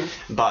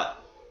 But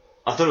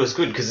I thought it was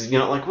good because you're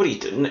not like, what are you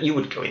doing? You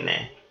would go in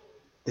there.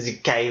 There's a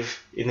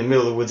cave in the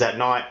middle of the woods at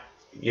night.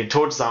 Your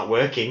torches aren't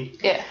working.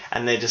 Yeah.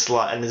 And they're just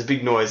like, and there's a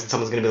big noise and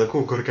someone's going to be like,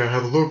 oh, gotta go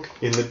have a look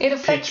in the It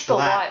affects pitch the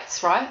black.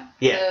 lights, right?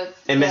 Yeah.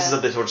 It messes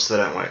up their torches so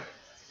they don't work.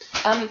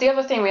 The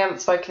other thing we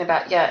haven't spoken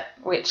about yet,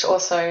 which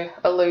also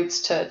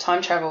alludes to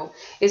time travel,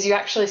 is you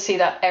actually see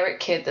that Eric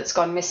kid that's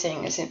gone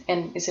missing is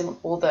in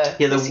all the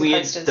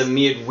posters.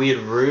 the weird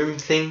room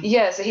thing.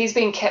 Yeah, so he's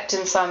been kept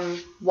in some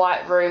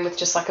white room with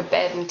just like a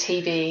bed and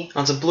TV.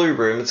 Oh, it's a blue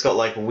room. It's got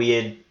like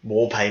weird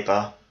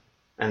wallpaper,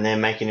 and they're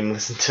making him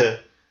listen to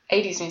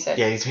 80s music.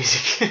 Yeah, 80s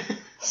music.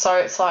 So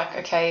it's like,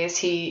 okay, is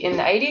he in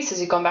the 80s? Has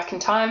he gone back in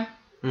time?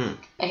 And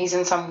he's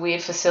in some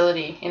weird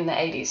facility in the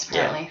 80s,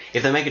 apparently. Yeah.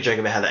 If they make a joke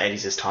about how the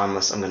 80s is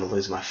timeless, I'm going to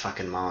lose my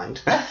fucking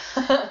mind.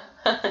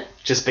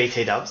 Just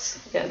BT dubs?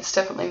 Yeah, it's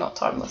definitely not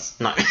timeless.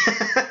 No.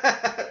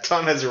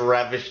 Time has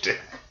ravished it.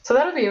 So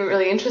that'll be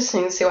really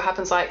interesting to see what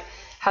happens. Like,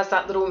 has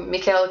that little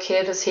Mikael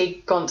kid, has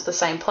he gone to the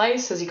same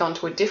place? Has he gone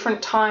to a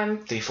different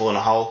time? Did he fall in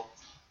a hole?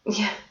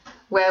 Yeah.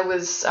 Where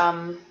was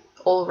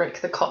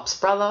Ulrich, the cop's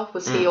brother?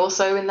 Was he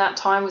also in that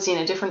time? Was he in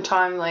a different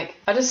time? Like,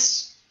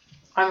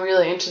 I'm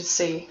really interested to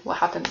see what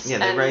happens. Yeah,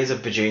 they raise a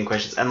bajillion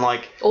questions. And,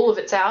 like... all of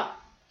it's out.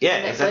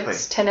 Yeah, Netflix, exactly.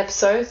 10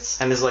 episodes.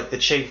 And there's, like, the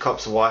chief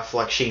cop's wife,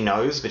 like, she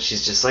knows, but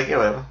she's just like, yeah,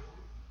 whatever.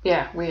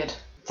 Yeah, weird.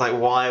 It's like,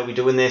 why are we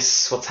doing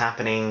this? What's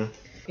happening?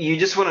 You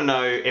just want to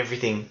know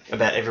everything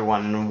about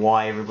everyone and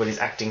why everybody's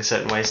acting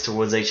certain ways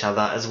towards each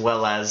other, as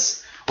well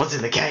as what's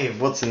in the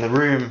cave, what's in the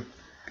room.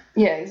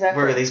 Yeah, exactly.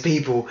 Where are these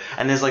people?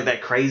 And there's like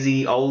that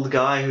crazy old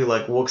guy who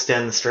like walks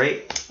down the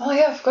street. Oh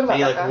yeah, I forgot about and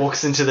he that like guy.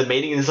 walks into the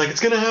meeting and he's like,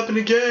 it's gonna happen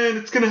again,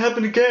 it's gonna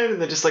happen again.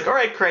 And they're just like,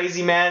 alright,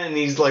 crazy man. And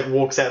he's like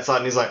walks outside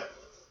and he's like,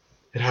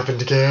 it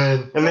happened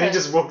again. And then he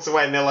just walks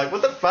away and they're like,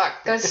 what the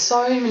fuck? There's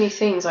so many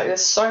things. Like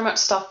there's so much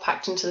stuff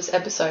packed into this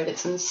episode.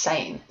 It's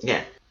insane.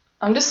 Yeah.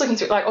 I'm just looking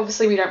through, like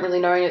obviously we don't really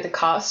know any of the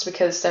cast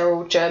because they're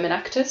all German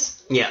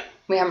actors. Yeah.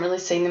 We haven't really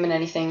seen them in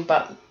anything,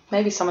 but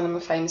maybe some of them are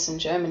famous in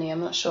Germany,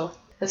 I'm not sure.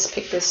 Let's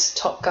pick this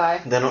top guy.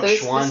 They're not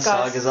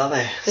Schweinsteigers, are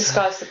they? This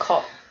guy's the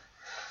cop.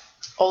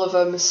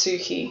 Oliver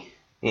Masuki.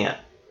 Yeah.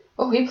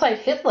 Oh, he played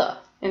Hitler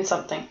in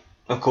something.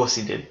 Of course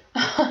he did.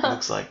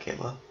 Looks like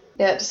Hitler.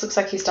 Yeah, it just looks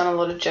like he's done a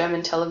lot of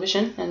German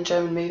television and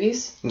German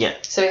movies. Yeah.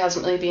 So he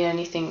hasn't really been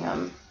anything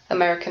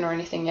American or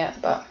anything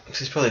yet, but...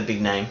 He's probably a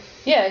big name.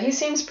 Yeah, he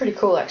seems pretty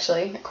cool,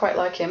 actually. I quite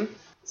like him.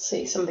 Let's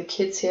see some of the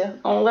kids here.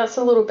 Oh, that's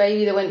a little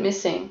baby that went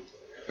missing.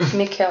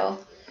 Mikkel.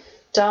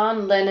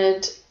 Dan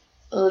Leonard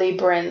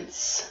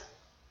Liebrenz.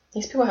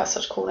 These people have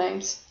such cool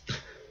names.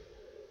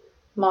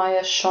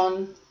 Maya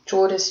Schon,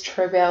 Jordis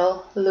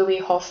Trebell, Louis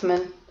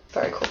Hoffman.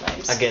 Very cool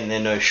names. Again, they're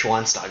no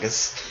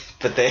Schweinsteigers,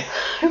 but they're...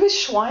 Who is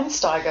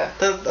Schweinsteiger?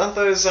 Aren't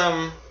those,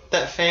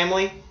 that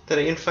family that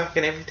are in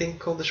fucking everything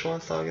called the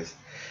Schweinsteigers?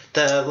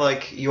 The,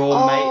 like,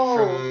 your mate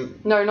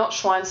from... No, not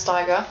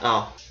Schweinsteiger.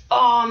 Oh.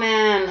 Oh,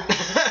 man.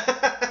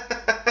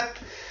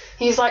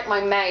 He's like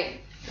my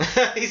mate.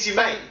 He's your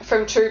mate?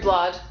 From True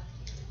Blood.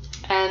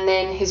 And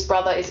then his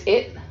brother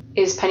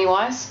is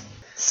Pennywise.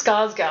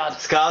 Skarsgård.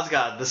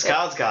 Skarsgård, the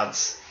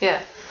Skarsgårds.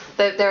 Yeah.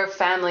 They're a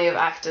family of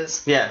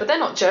actors. Yeah. But they're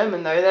not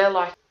German, though. They're,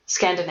 like,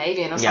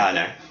 Scandinavian or something. Yeah, I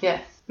know. Yeah.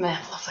 Man,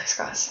 I love those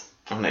guys.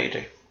 I know you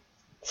do.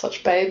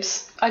 Such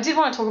babes. I did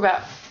want to talk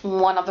about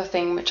one other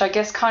thing, which I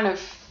guess kind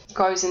of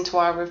goes into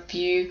our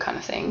review kind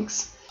of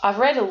things. I've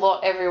read a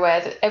lot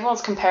everywhere that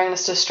everyone's comparing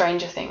this to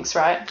Stranger Things,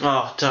 right?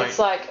 Oh, don't. It's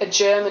like a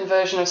German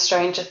version of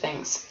Stranger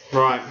Things.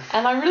 Right.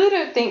 And I really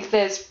don't think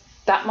there's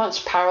that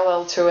much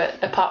parallel to it,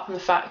 apart from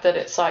the fact that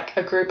it's like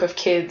a group of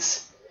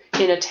kids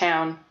in a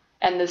town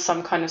and there's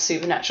some kind of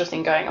supernatural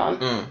thing going on.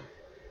 Mm.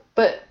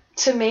 But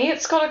to me,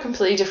 it's got a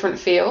completely different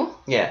feel.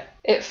 Yeah.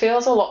 It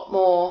feels a lot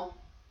more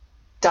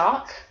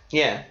dark.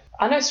 Yeah.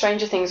 I know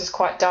Stranger Things is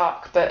quite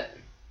dark, but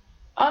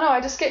I don't know,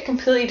 I just get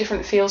completely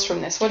different feels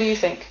from this. What do you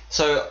think?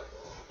 So,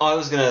 I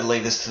was going to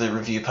leave this to the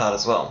review part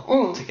as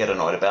well, to get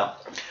annoyed about.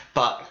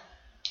 But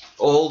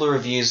all the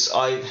reviews,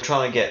 I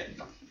try to get...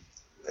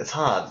 It's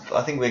hard.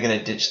 I think we're going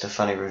to ditch the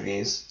funny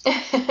reviews.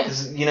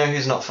 Because you know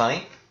who's not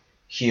funny?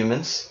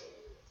 Humans.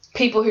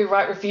 People who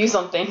write reviews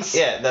on things.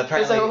 Yeah, they're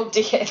because apparently they're all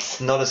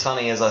dickheads. not as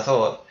funny as I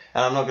thought.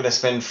 And I'm not going to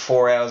spend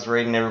 4 hours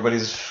reading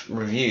everybody's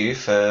review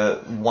for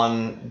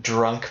one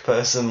drunk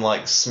person,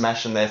 like,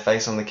 smashing their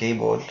face on the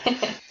keyboard.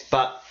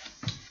 But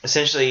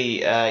essentially,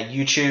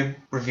 YouTube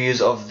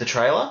reviews of the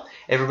trailer,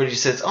 everybody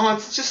just says, oh,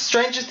 it's just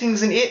Stranger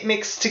Things and It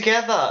mixed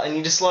together. And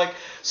you're just like...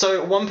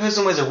 So one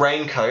person wears a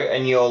raincoat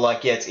and you're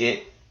like, yeah, it's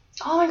It.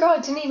 Oh my god,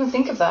 I didn't even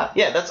think of that.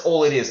 Yeah, that's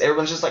all it is.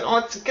 Everyone's just like, oh,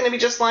 it's going to be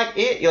just like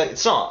It. You're like,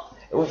 it's not.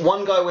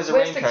 One guy wears a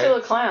Where's raincoat. the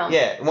killer clown?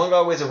 Yeah, one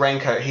guy wears a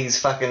raincoat. He's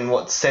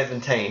fucking,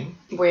 17?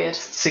 Weird.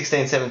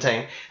 16,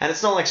 17. And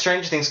it's not like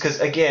Stranger Things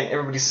because, again,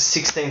 everybody's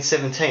 16,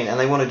 17 and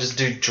they want to just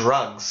do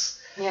drugs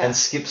and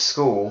skip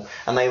school.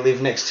 And they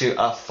live next to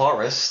a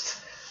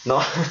forest,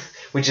 not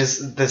which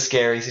is the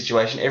scary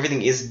situation.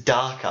 Everything is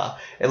darker.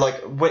 And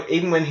like,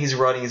 even when he's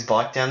riding his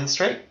bike down the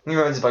street, he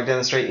rides his bike down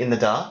the street in the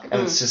dark.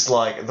 And it's just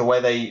like, the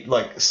way they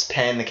like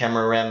pan the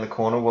camera around the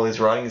corner while he's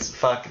riding is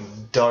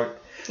fucking dope.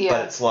 Yeah.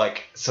 But it's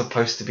like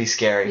supposed to be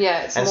scary.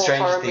 Yeah, it's a more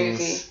horror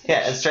movie.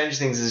 Yeah, and Stranger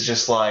Things is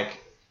just like,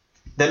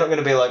 they're not going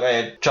to be like,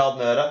 hey, child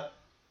murder.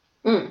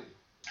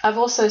 I've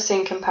also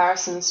seen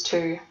comparisons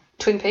to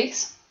Twin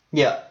Peaks.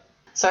 Yeah.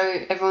 So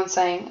everyone's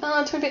saying,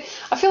 oh, Twin Peaks.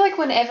 I feel like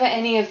whenever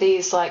any of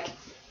these like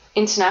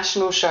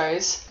international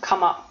shows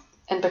come up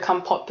and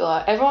become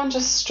popular, everyone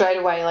just straight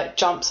away like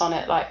jumps on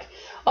it like,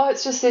 oh,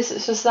 it's just this,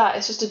 it's just that,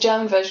 it's just a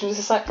German version. It's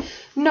just like,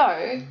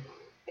 no,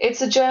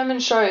 it's a German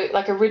show,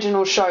 like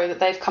original show that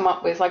they've come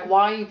up with. Like,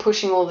 why are you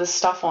pushing all this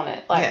stuff on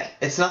it? Like, yeah,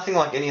 it's nothing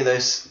like any of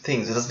those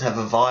things. It doesn't have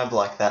a vibe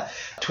like that.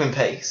 Twin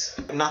Peaks,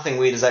 nothing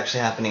weird is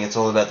actually happening. It's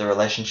all about the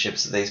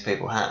relationships that these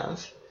people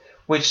have.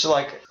 Which,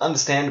 like,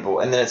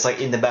 understandable, and then it's,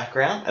 like, in the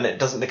background, and it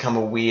doesn't become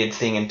a weird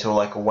thing until,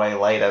 like, a way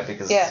later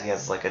because he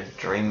has, like, a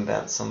dream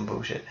about some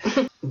bullshit.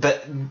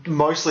 But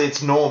mostly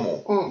it's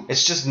normal. Mm.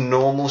 It's just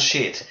normal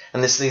shit.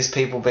 And there's these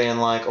people being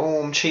like,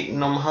 oh, I'm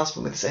cheating on my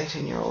husband with this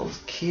 18-year-old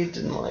kid,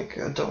 and, like,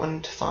 I don't want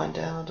him to find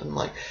out, and,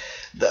 like,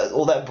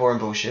 all that boring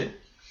bullshit.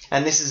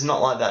 And this is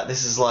not like that.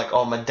 This is like,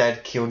 oh, my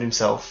dad killed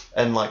himself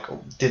and, like,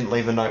 didn't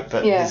leave a note,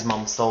 but his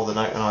mum stole the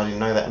note, and I didn't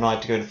know that, and I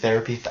had to go to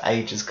therapy for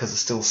ages because I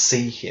still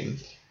see him.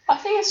 I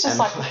think it's just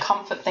like a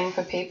comfort thing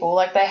for people.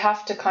 Like, they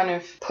have to kind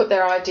of put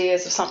their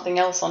ideas of something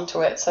else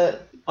onto it so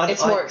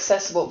it's more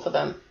accessible for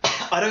them.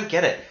 I don't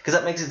get it, because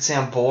that makes it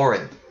sound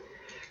boring.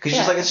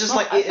 Because it's just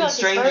like It and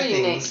Stranger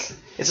Things.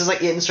 It's just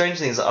like It and Stranger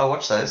Things. I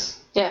watch those.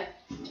 Yeah.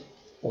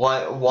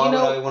 Why would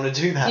I want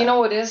to do that? You know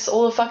what it is?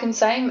 All the fucking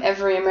same,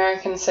 every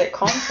American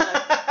sitcom.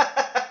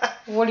 Like,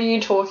 what are you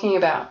talking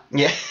about?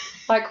 Yeah.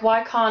 Like,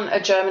 why can't a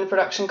German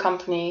production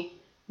company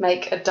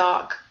make a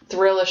dark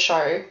thriller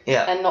show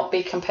and not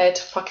be compared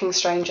to fucking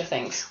Stranger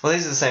Things? Well,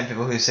 these are the same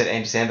people who said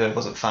Andy Samberg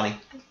wasn't funny.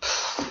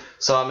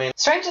 So, I mean...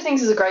 Stranger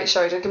Things is a great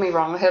show, don't get me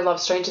wrong. I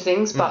love Stranger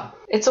Things, but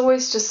it's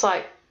always just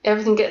like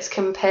everything gets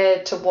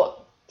compared to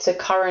what the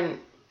current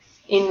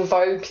in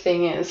vogue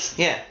thing is.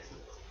 Yeah.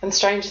 And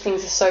Stranger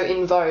Things is so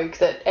in vogue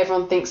that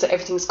everyone thinks that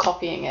everything's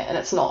copying it, and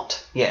it's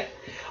not. Yeah.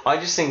 I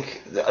just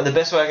think the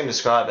best way I can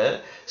describe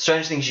it,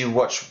 Stranger Things you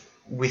watch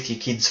with your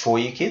kids for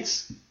your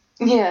kids.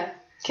 Yeah.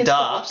 Kids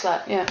Dark. watch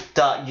that, yeah.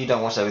 Dark, you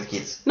don't watch that with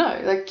kids.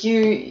 No, like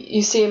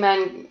you see a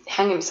man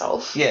hang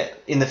himself. Yeah,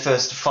 in the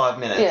first 5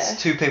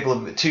 minutes,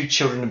 Yeah. two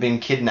children have been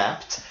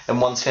kidnapped, and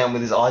one's found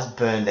with his eyes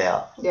burned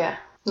out. Yeah.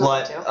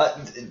 Like,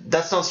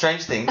 that's not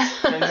Stranger Things.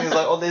 Stranger Things is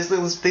like, oh, there's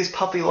these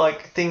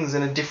puppy-like things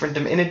in a different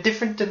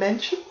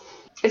dimension.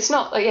 It's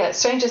not like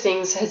Stranger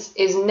Things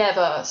is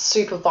never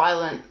super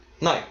violent.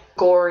 No.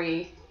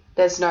 Gory.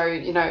 There's no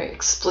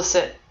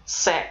explicit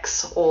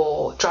sex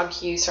or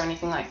drug use or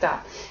anything like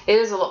that. It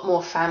is a lot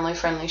more family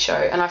friendly show,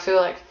 and I feel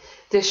like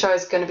this show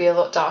is going to be a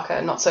lot darker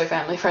and not so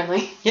family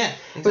friendly. Yeah.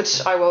 Exactly.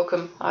 Which I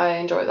welcome. I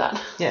enjoy that.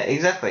 Yeah,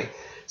 exactly.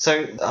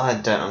 So I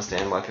don't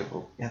understand why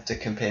people have to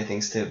compare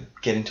things to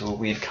get into a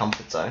weird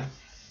comfort zone.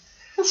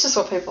 That's just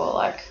what people are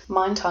like.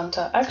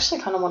 Mindhunter. I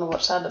actually kind of want to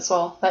watch that as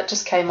well. That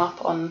just came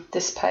up on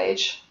this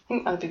page. I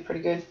think that'd be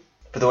pretty good.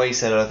 But the way you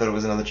said it, I thought it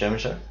was another German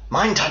show.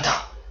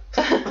 Mindhunter!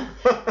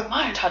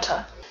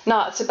 Mindhunter.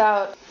 No, it's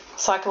about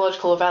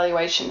psychological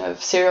evaluation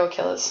of serial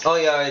killers. Oh,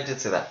 yeah, I did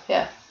see that.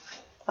 Yeah.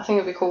 I think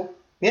it'd be cool.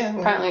 Yeah.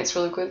 Apparently it's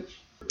really good.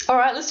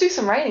 Alright, let's do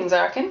some ratings,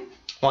 I reckon.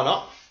 Why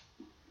not?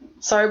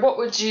 So what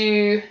would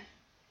you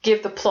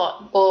give the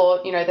plot, or,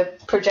 the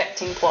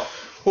projecting plot?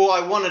 Well,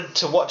 I wanted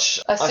to watch...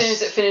 As soon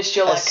as it finished,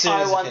 you're like,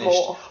 I want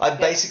more. I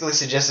basically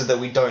suggested that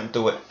we don't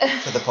do it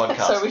for the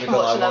podcast. So we can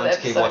watch another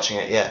episode. To keep watching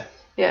it, yeah.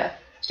 Yeah.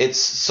 It's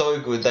so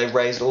good. They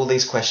raised all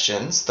these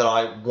questions that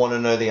I want to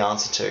know the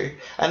answer to.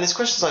 And there's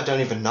questions I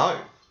don't even know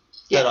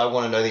that I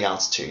want to know the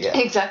answer to, yeah.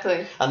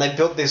 Exactly. And they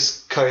built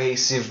this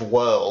cohesive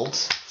world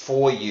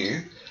for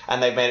you,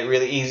 and they made it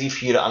really easy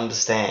for you to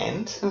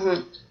understand.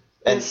 Mm-hmm.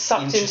 And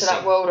sucked into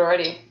that world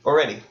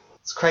already.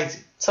 It's crazy.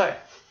 So,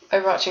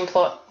 overarching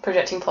plot,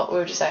 projecting plot, what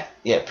would you say?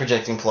 Yeah,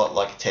 projecting plot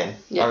like a 10.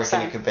 Yeah, I reckon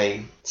same. it could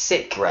be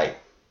sick. Great.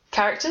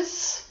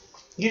 Characters?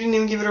 You didn't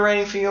even give it a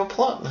rating for your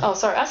plot. Oh,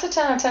 sorry. I said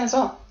 10 out of 10 as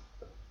well.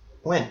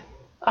 When?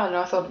 I don't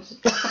know. I thought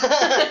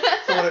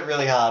Thought it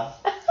really hard.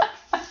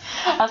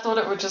 I thought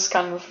it would just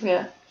kind of,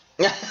 yeah.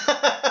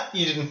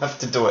 You didn't have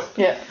to do it.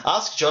 Yeah.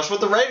 Ask Josh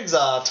what the ratings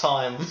are.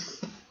 Time.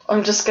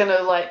 I'm just going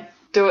to,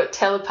 do it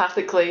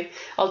telepathically.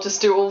 I'll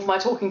just do all of my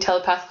talking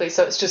telepathically,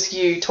 so it's just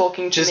you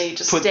talking to me,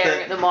 just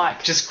staring at the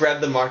mic. Just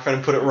grab the microphone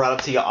and put it right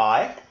up to your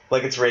eye,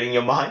 like it's reading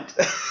your mind.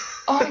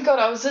 Oh my god,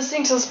 I was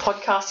listening to this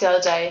podcast the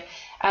other day,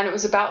 and it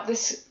was about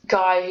this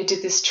guy who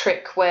did this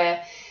trick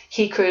where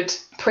he could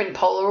print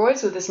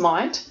Polaroids with his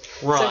mind.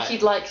 Right. So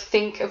he'd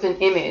think of an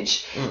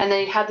image, and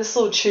then he had this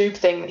little tube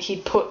thing that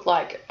he'd put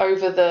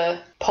over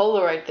the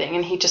Polaroid thing,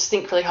 and he'd just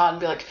think really hard and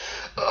be like,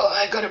 oh,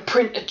 I gotta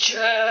print a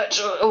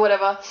church or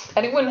whatever.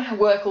 And it wouldn't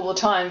work all the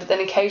time, but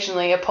then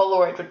occasionally a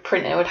Polaroid would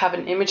print and it would have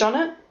an image on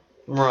it.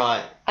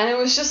 Right. And it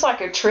was just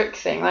a trick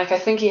thing. I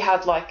think he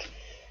had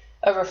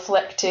a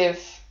reflective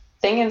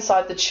thing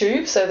inside the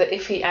tube so that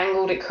if he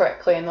angled it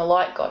correctly and the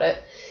light got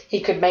it, he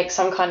could make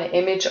some kind of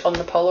image on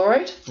the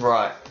Polaroid.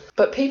 Right.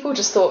 But people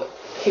just thought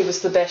he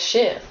was the best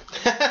shit.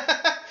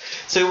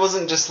 So it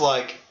wasn't just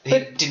he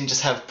didn't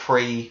just have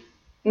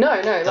No,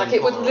 it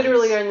would Polaroids.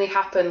 literally only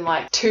happen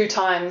 2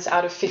 times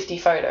out of 50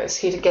 photos.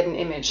 He'd get an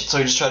image. So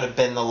he just tried to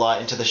bend the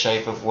light into the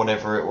shape of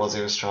whatever it was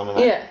he was trying to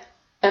make. Yeah.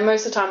 And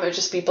most of the time it would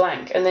just be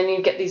blank. And then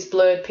you'd get these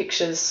blurred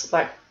pictures,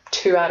 like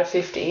 2 out of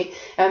 50,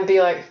 and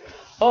be like,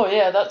 oh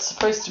yeah, that's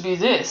supposed to be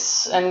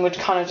this. And would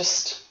kind of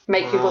just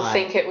make people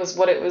think it was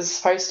what it was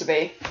supposed to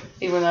be,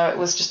 even though it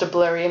was just a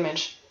blurry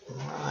image.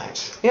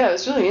 Right. Yeah, it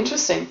was really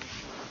interesting.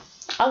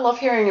 I love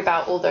hearing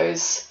about all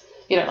those,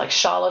 like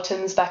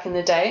charlatans back in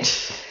the day.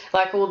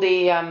 Like all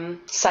the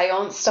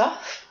seance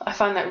stuff. I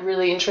find that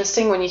really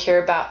interesting when you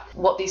hear about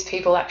what these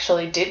people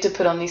actually did to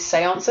put on these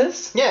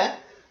seances. Yeah.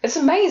 It's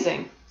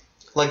amazing.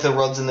 Like the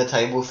rods in the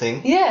table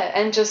thing. Yeah,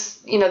 and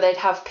just, they'd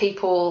have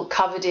people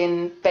covered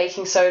in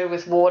baking soda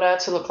with water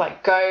to look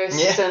like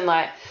ghosts and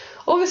like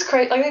all this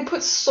they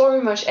put so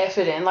much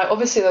effort in. Like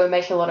obviously they were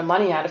making a lot of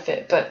money out of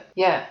it, but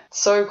yeah,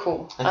 so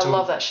cool. I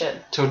love that shit.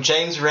 Till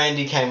James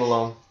Randi came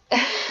along.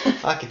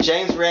 Like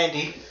James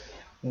Randi.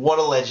 What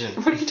a legend.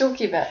 What are you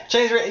talking about?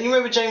 You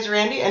remember James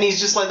Randi? And he's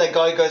just like that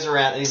guy who goes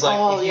around and he's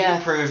like, if you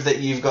can prove that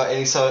you've got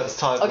any sort of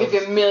type I'll give you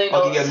 $1 million.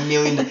 I'll give you $1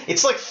 million.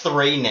 It's like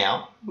 3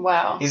 now.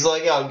 Wow. He's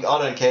like, I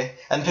don't care.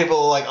 And people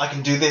are like, I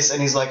can do this.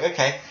 And he's like,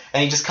 okay.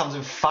 And he just comes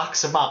and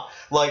fucks him up.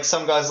 Like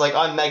some guy's like,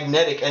 I'm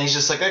magnetic. And he's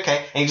just like, okay.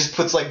 And he just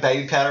puts like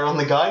baby powder on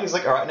the guy. And he's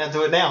like, all right, now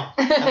do it now.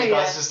 And the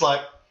guy's just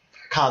like,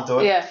 can't do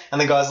it. Yeah. And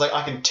the guy's like,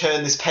 I can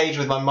turn this page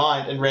with my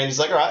mind. And Randy's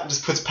like, all right. And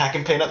just puts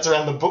packing peanuts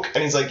around the book.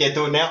 And he's like, yeah,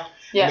 do it now.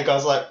 Yeah. And the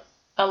guy's like,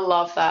 I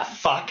love that.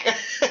 Fuck.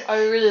 I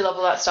really love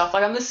all that stuff.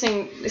 Like I'm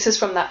listening, this is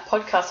from that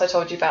podcast I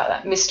told you about,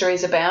 that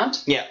Mysteries Abound.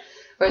 Yeah.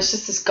 Where it's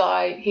just this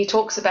guy, he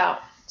talks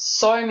about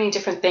so many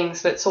different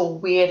things, but it's all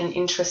weird and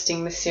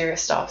interesting,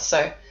 mysterious stuff.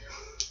 So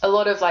a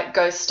lot of like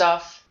ghost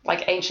stuff,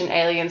 like ancient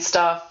alien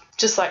stuff,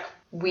 just like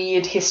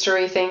weird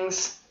history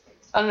things.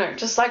 I don't know,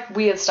 just like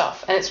weird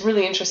stuff. And it's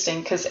really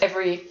interesting because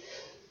every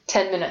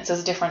 10 minutes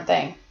is a different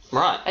thing.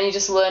 Right. And you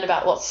just learn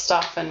about lots of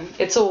stuff and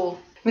it's all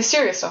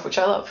mysterious stuff, which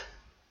I love.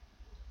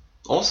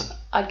 Awesome.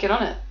 I'd get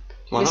on it.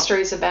 Why not?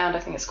 Mysteries Abound, I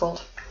think it's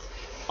called.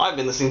 I've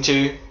been listening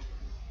to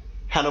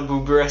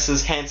Hannibal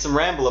Buress's Handsome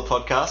Rambler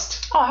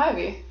podcast. Oh, have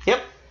you? Yep.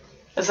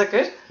 Is that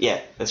good? Yeah,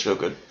 that's real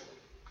good.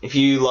 If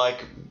you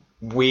like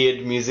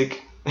weird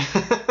music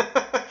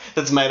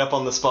that's made up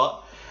on the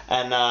spot,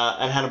 and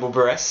Hannibal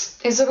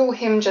Buress. Is it all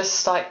him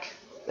just like...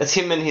 It's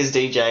him and his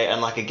DJ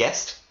and like a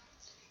guest,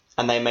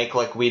 and they make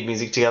like weird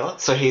music together.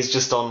 So he's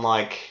just on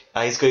like...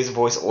 he's got his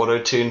voice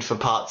auto-tuned for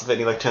parts of it and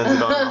he like turns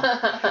it on and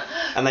off.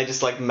 And they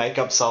just like make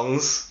up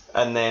songs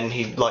and then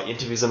he like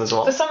interviews them as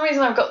well. For some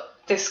reason I've got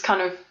this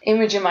kind of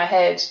image in my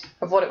head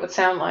of what it would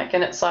sound like,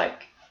 and it's like,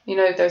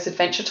 those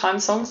Adventure Time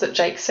songs that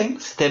Jake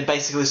sings? They're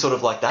basically sort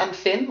of like that. And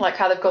Finn, like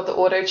how they've got the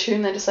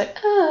auto-tune, they're just like...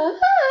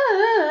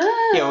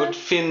 Yeah, would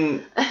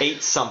Finn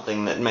eat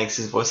something that makes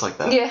his voice like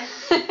that? Yeah.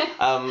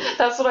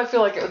 That's what I feel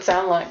like it would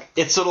sound like.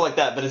 It's sort of like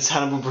that, but it's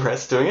Hannibal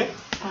Buress doing it.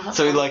 Uh-huh.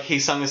 So he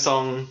sung a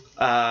song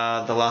the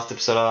last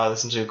episode I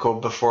listened to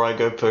called Before I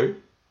Go Poo.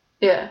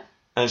 Yeah.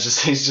 And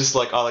he's just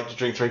like, I like to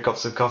drink 3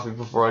 cups of coffee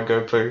before I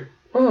go poo.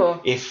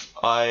 Ooh. If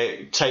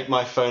I take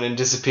my phone and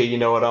disappear, you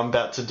know what I'm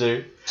about to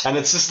do. And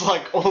it's just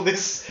like all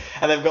this,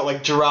 and they've got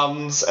like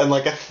drums and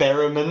like a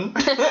theremin,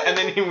 and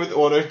then him with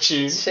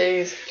auto-tune.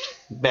 Jeez.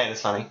 Man,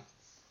 it's funny.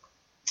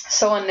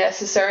 So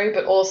unnecessary,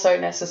 but also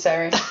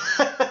necessary.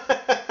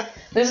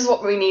 This is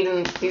what we need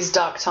in these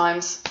dark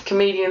times.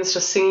 Comedians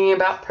just singing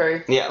about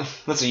poo. Yeah,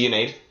 that's what you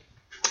need.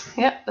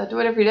 Yep, they do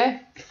it every day.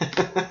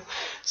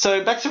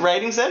 So back to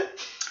ratings then?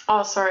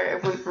 Oh, sorry, I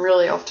went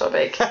really off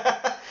topic.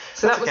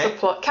 So that was the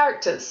plot.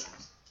 Characters.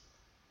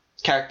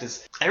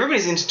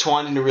 Everybody's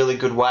intertwined in a really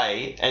good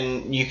way,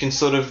 and you can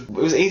it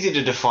was easy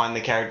to define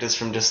the characters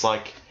from just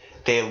like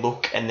their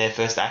look and their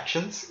first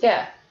actions.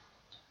 Yeah.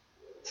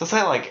 So I'll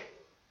say like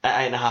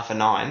 8.5 or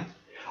 9.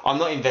 I'm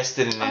not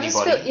invested in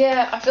anybody.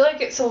 I feel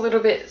like it's a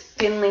little bit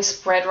thinly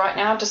spread right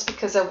now just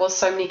because there was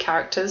so many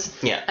characters.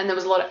 Yeah. And there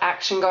was a lot of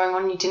action going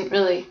on. You didn't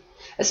really...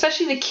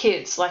 Especially the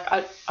kids. Like,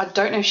 I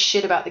don't know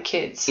shit about the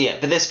kids. Yeah,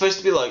 but they're supposed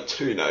to be like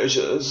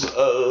teenagers,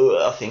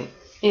 I think.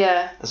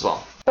 Yeah. As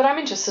well. But I'm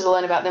interested to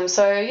learn about them.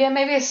 So, yeah,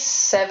 maybe a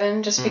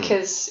 7 just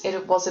because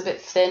it was a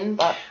bit thin,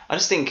 but... I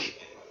just think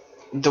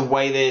the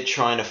way they're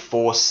trying to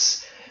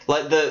force...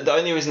 Like, the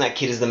only reason that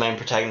kid is the main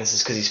protagonist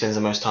is because he spends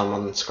the most time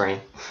on the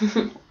screen.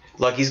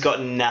 Like, he's got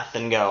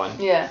nothing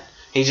going. Yeah.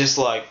 He's just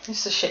like...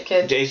 He's a shit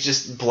kid. He's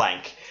just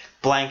blank.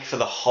 Blank for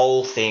the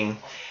whole thing.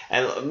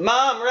 And,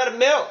 Mom, we're out of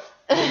milk!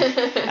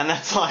 And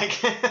that's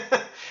like...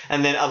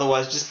 and then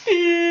otherwise just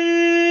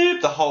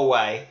beep the whole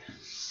way.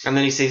 And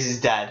then he sees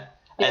his dad.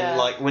 And,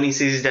 like, when he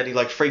sees his dad, he,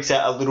 like, freaks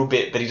out a little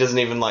bit, but he doesn't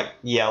even, like,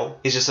 yell.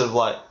 He's just sort of,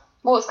 like...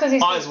 Well, it's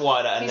because eyes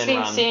wider and then run.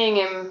 He's been seeing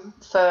him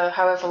for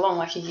however long,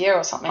 like a year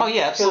or something. Oh,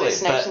 yeah, absolutely.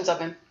 Hallucinations of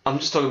him. I'm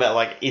just talking about,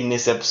 like, in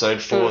this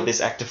episode for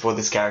this actor, for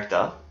this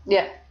character.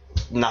 Yeah.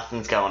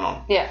 Nothing's going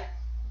on. Yeah.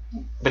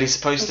 But he's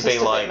supposed to be,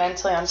 just a like... bit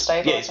mentally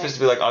unstable. Yeah, he's supposed to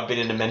be, like, I've been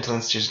in a mental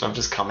institution, I've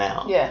just come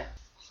out. Yeah.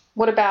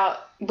 What about...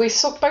 We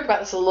spoke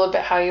about this a little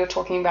bit, how you were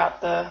talking about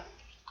the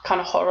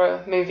kind of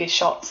horror movie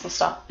shots and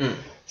stuff.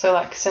 So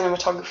like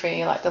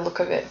cinematography, like the look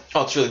of it.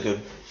 Oh, it's really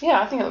good.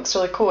 Yeah, I think it looks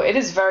really cool. It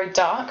is very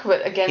dark,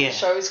 but again, Yeah. the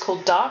show is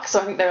called Dark,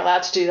 so I think they're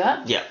allowed to do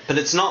that. Yeah, but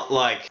it's not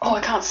like... Oh,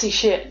 I can't see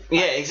shit.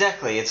 Yeah,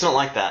 exactly. It's not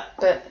like that.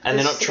 But And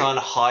they're not trying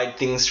to hide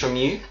things from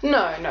you.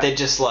 No. They're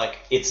just like,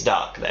 it's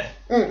dark there.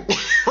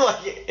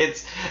 Like,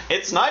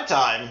 it's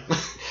nighttime.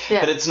 Yeah.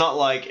 But it's not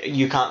like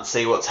you can't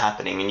see what's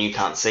happening and you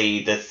can't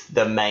see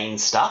the main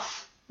stuff.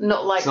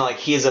 Not like It's not like,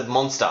 here's a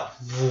monster.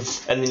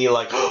 And then you're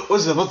like, oh,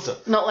 what's the monster?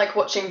 not like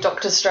watching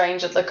Doctor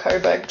Strange at the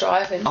Coburg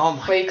Drive-In, Oh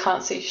my- where you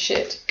can't see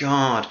shit.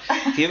 God.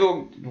 Have you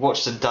ever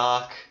watched a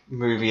dark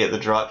movie at the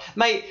drive?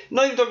 Mate,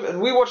 not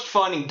even we watched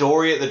Finding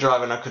Dory at the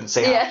drive and I couldn't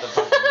see half the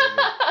fucking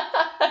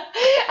movie.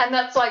 And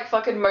that's like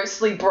fucking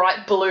mostly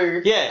bright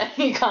blue. Yeah.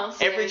 And you can't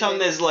see Every time anything.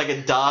 there's like a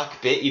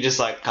dark bit, you just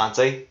like, can't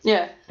see.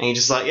 Yeah. And you're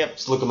just like, yep,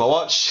 just look at my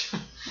watch.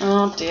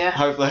 Oh dear.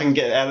 Hopefully I can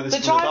get out of this The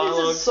with the drive-ins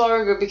dialogue. are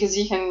so good because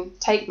you can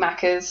take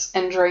Maccas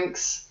and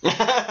drinks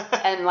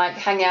and like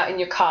hang out in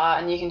your car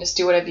and you can just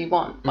do whatever you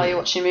want while you're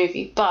watching a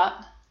movie. But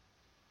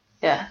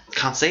yeah,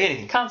 Can't see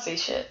anything. can't see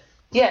shit.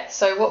 Yeah,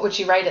 so what would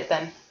you rate it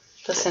then?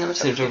 The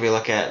cinematography. Cinematography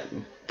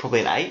like probably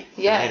an 8.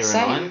 Yeah, an 8 or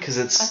same. a 9 because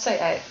I'd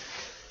say 8.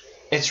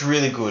 it's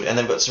really good and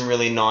they've got some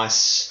really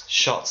nice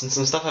shots and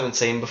some stuff I haven't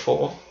seen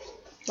before.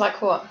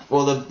 Like what?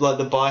 Well,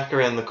 the bike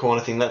around the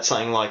corner thing, that's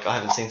something like I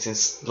haven't seen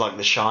since like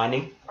The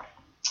Shining,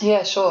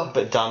 Yeah, sure.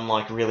 but done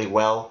like really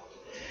well.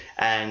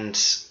 And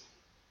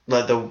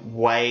like the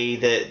way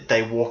that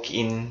they walk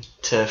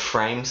into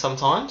frame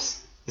sometimes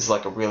is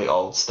like a really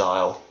old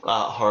style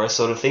horror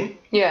sort of thing,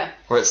 Yeah.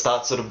 where it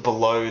starts sort of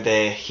below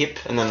their hip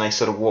and then they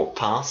sort of walk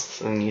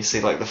past and you see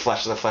like the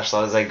flash of the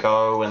flashlight as they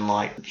go and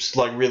like just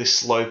like really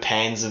slow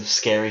pans of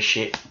scary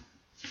shit,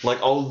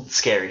 like old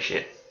scary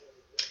shit.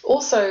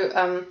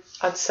 Also,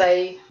 I'd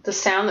say the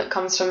sound that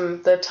comes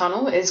from the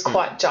tunnel is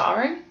quite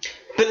jarring.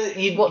 But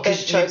What they've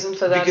chosen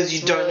for that because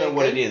is you don't really know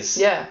what good. it is.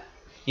 Yeah.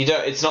 You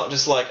don't. It's not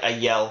just like a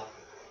yell,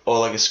 or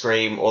like a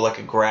scream, or like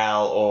a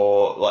growl,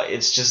 or like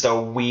it's just a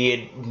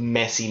weird,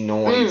 messy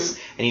noise,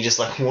 and you're just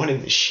like, what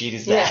in the shit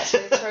is Yeah, that? so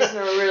they've chosen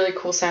a really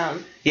cool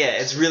sound. Yeah,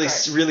 it's really,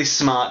 Great. really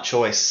smart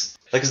choice.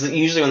 Like, 'cause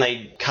usually when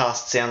they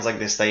cast sounds like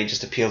this, they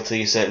just appeal to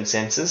your certain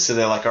senses. So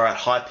they're like, all right,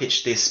 high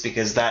pitch this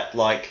because that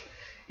like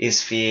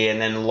is fear,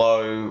 and then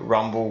low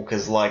rumble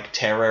because like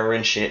terror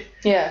and shit,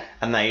 Yeah.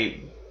 and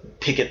they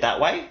pick it that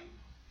way.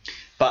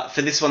 But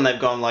for this one, they've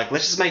gone like,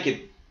 let's just make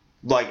it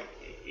like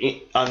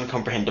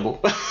uncomprehendable.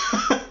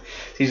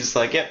 So you're just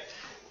like, yep,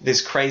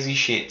 this crazy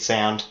shit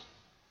sound.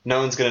 No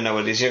one's gonna know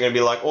what it is. You're gonna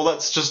be like, oh,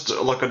 that's just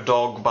like a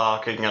dog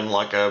barking and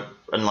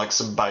like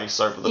some bass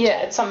over the Yeah,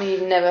 top. it's something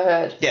you've never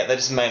heard. Yeah, they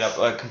just made up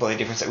a completely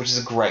different sound, which is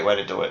a great way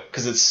to do it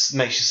because it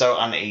makes you so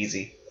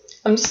uneasy.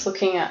 I'm just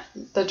looking at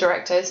the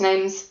director. His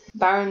name's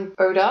Baron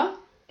Oda.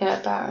 Yeah,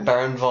 Baron.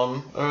 Baron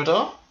von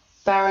Oder.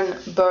 Baron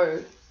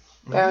Bo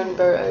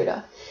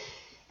Oda.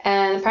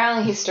 And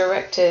apparently he's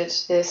directed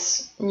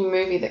this new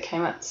movie that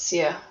came out this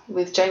year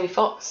with Jamie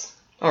Foxx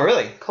Oh,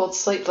 really? called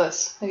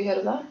Sleepless. Have you heard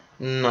of that?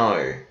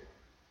 No.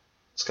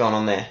 What's going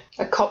on there?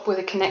 A cop with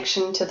a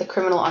connection to the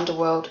criminal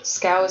underworld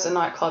scours a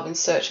nightclub in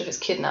search of his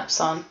kidnapped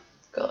son.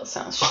 God, that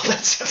sounds Oh, shit.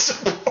 that sounds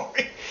so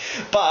boring.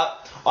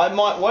 But I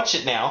might watch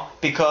it now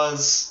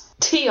because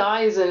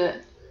T.I. is in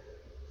it.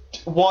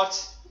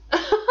 what?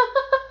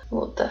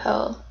 What the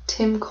hell?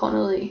 Tim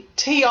Connolly.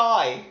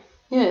 T.I.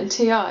 Yeah,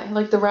 T.I.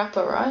 Like the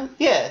rapper, right?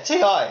 Yeah,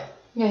 T.I.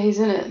 Yeah, he's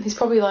in it. He's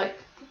probably like...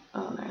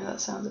 Oh no, that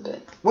sounds a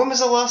bit... When was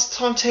the last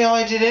time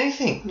T.I. did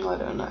anything? I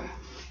don't know.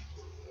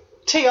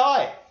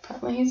 T.I.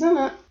 Apparently he's in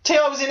it.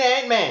 T.I. was in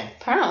Ant-Man.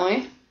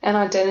 Apparently. And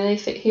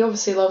Identity. He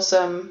obviously loves...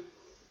 Oh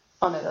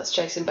no, that's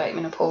Jason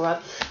Bateman and Paul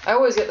Rudd. I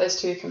always get those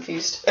two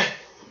confused.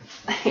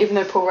 Even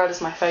though Paul Rudd is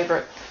my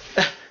favourite.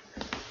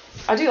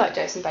 I do like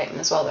Jason Bateman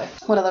as well though.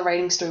 What other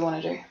ratings do we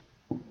want to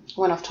do?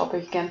 Went off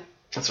topic again.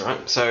 That's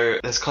alright. So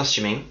there's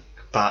costuming,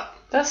 but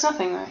That's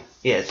nothing though.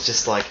 yeah, it's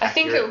just like I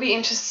think it accurate. would be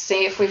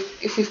interesting to see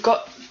if we've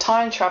got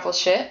time travel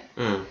shit,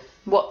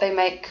 what they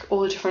make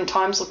all the different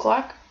times look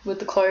like with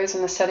the clothes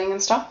and the setting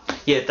and stuff.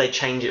 Yeah, if they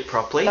change it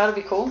properly. That'd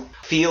be cool.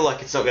 I feel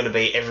like it's not going to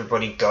be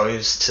everybody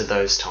goes to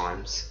those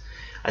times.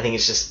 I think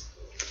it's just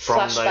from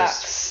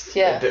Flashbacks, those.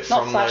 yeah. But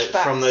Not from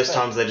flashbacks, from those but-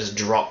 times, they just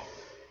drop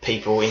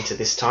people into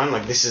this time.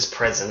 Like this is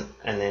present,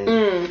 and then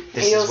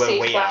this You'll is where see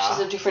we flashes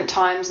are. of different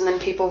times, and then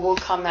people will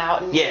come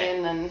out and Yeah.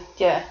 in, and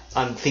yeah,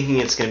 I'm thinking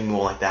it's going to be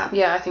more like that.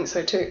 yeah, I think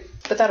so too.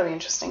 But that'll be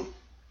interesting.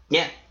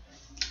 Yeah.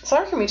 So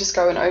I reckon we just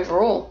go in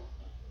overall.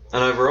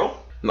 And overall,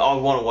 I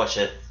want to watch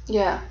it.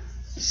 Yeah,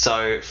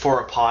 So for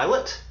a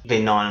pilot, it'd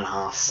be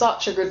 9.5.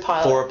 such a good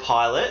pilot. For a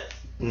pilot,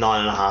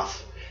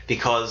 9.5,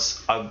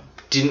 because I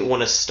didn't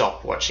want to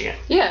stop watching it.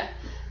 Yeah.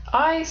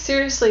 I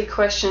seriously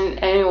question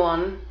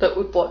anyone that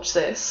would watch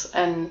this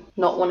and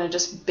not want to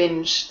just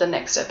binge the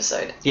next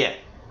episode. Yeah.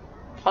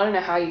 I don't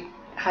know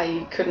how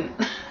you couldn't.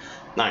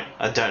 No,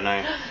 I don't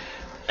know.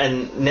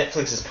 And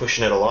Netflix is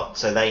pushing it a lot,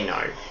 so they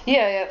know.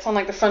 Yeah, it's on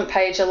like the front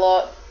page a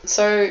lot.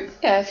 So,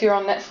 yeah, if you're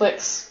on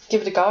Netflix,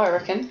 give it a go, I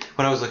reckon.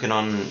 When I was looking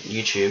on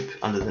YouTube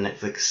under the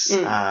Netflix,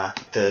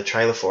 the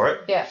trailer for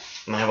it, Yeah.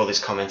 and I have all these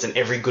comments, and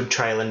every good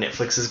trailer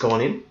Netflix has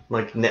gone in,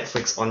 like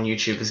Netflix on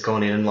YouTube has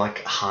gone in and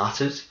like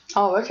hearted.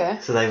 Oh, okay.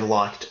 So they've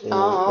liked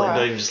all, like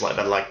not even just like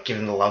that, like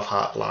given the love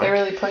heart like. They're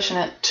really pushing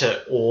it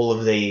to all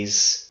of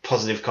these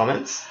positive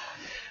comments.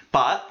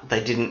 But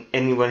they didn't.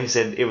 Anyone who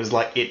said it was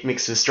like it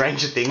mixed with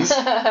Stranger Things,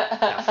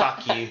 nah,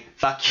 fuck you,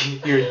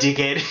 you're a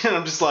dickhead. And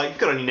I'm just like,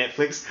 good on you,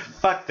 Netflix,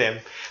 fuck them.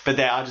 But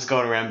they are just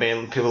going around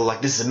being, people are like,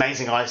 this is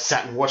amazing. I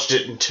sat and watched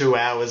it in 2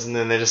 hours, and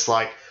then they're just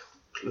like,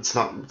 it's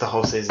not the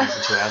whole season in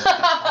 2 hours.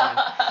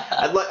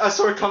 I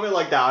saw a comment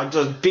like that. I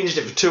just binged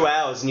it for 2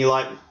 hours, and you're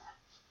like,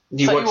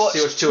 you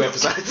watched 2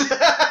 episodes.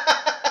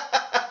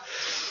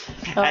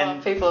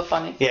 And people are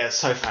funny. Yeah,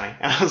 so funny.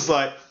 And I was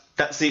like,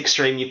 that's the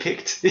extreme you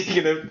picked.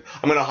 I'm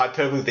gonna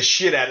hyperbole the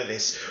shit out of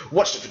this.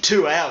 Watched it for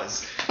 2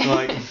 hours. I'm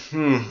like,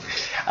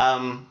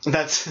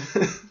 that's.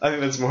 I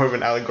think that's more of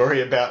an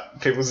allegory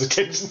about people's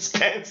attention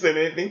spans than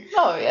anything.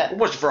 Oh yeah. I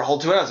watched it for a whole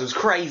 2 hours. It was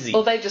crazy.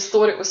 Well, they just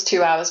thought it was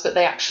 2 hours, but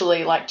they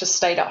actually just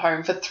stayed at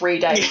home for 3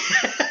 days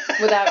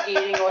without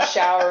eating or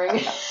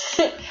showering,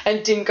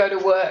 and didn't go to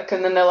work.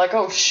 And then they're like,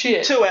 oh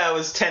shit. 2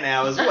 hours, 10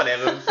 hours,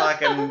 whatever.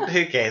 Fucking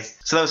who cares?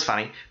 So that was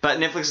funny. But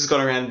Netflix has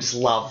gone around and just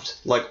loved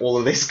all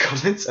of these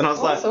comments, and I was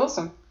like, that's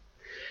awesome.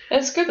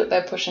 It's good that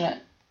they're pushing it.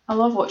 I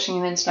love watching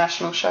an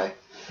international show.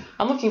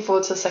 I'm looking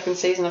forward to the second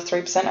season of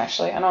 3%,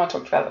 actually. I know I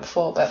talked about it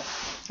before, but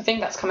I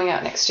think that's coming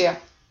out next year.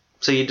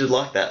 So you did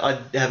like that?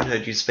 I haven't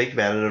heard you speak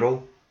about it at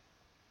all.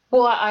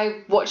 Well,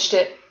 I watched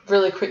it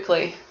really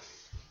quickly.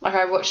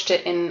 I watched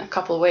it in a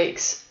couple of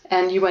weeks,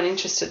 and you weren't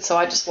interested, so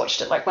I just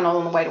watched it when I was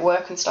on the way to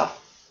work and stuff.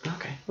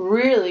 Okay.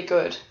 Really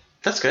good.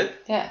 That's good.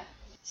 Yeah.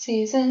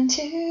 Season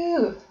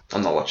 2.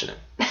 I'm not watching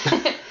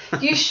it.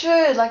 You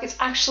should. It's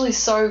actually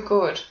so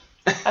good.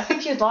 I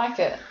think you'd like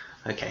it.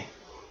 Okay.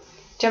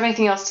 Do you have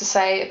anything else to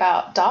say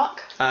about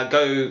Dark?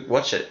 Go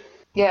watch it.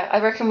 Yeah,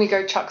 I reckon we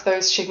go chuck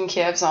those chicken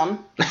Kievs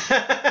on.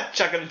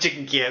 Chuck on a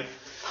chicken Kiev.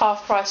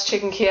 Half-price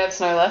chicken Kievs,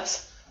 no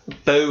less.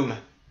 Boom.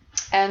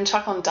 And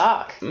chuck on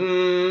Dark. Or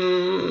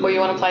you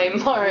want to play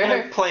Mario?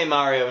 I play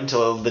Mario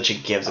until the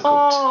chicken Kievs are cooked.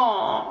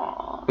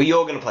 Oh. Well,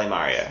 you're going to play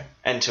Mario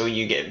until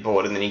you get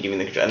bored, and then you give me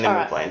the control, and then All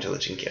we'll right. play until the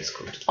chicken Kievs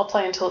are cooked. I'll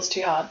play until it's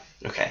too hard.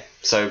 Okay,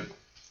 so...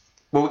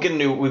 Well,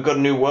 we've got a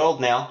new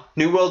world now.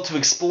 New world to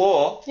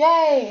explore.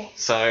 Yay!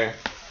 So...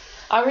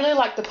 I really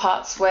like the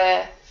parts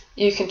where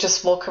you can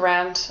just walk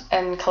around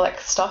and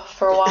collect stuff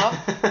for a while.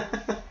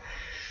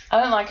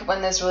 I don't like it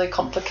when there's really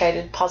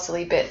complicated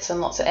puzzly bits and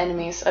lots of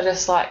enemies. I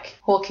just like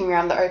walking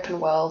around the open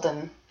world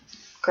and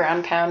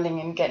ground pounding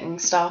and getting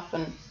stuff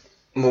and...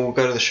 Well, we'll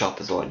go to the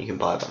shop as well, and you can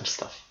buy a bunch of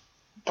stuff.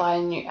 Buy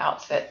a new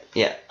outfit.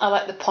 Yeah. I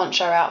like the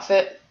poncho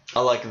outfit.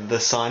 I like the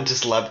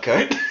scientist lab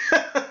coat.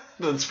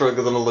 That's probably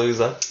because I'm a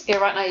loser. Yeah,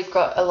 right now you've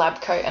got a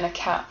lab coat and a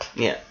cap.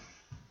 Yeah.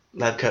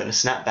 Lab coat and a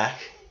snapback.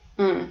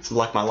 It's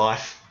like my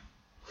life.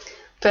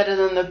 Better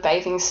than the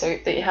bathing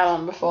suit that you had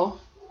on before.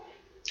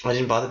 I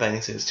didn't buy the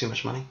bathing suit. It's too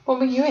much money. What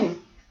were you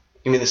in?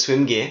 You mean the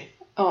swim gear?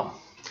 Oh.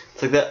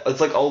 It's like that. It's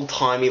like old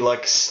timey,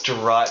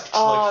 striped, full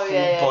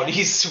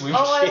body swim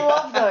gear. Oh, I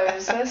love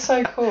those. They're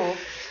so cool.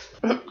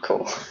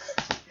 Cool.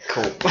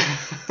 Cool.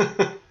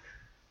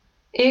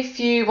 If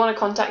you want to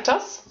contact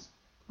us,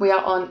 we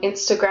are on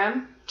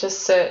Instagram. Just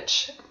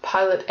search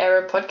Pilot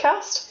Error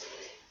Podcast.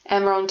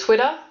 And we're on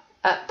Twitter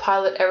at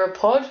Pilot Error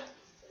Pod.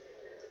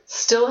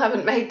 Still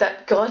haven't made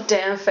that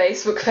goddamn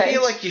Facebook page. I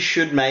feel like you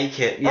should make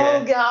it, yeah.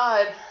 Oh,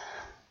 God.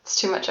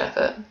 It's too much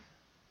effort.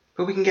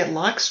 But we can get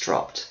likes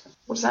dropped.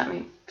 What does that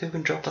mean? People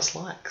can drop us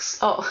likes.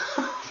 Oh,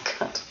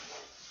 God.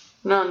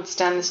 I don't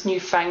understand this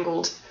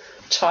newfangled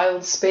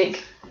child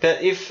speak.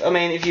 But if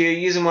you're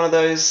using one of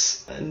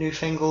those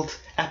newfangled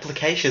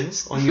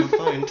applications on your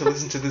phone to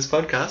listen to this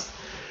podcast,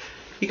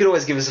 you could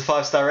always give us a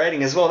 5-star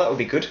rating as well. That would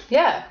be good.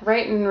 Yeah,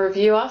 rate and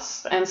review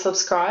us and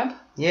subscribe.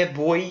 Yeah,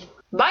 boy.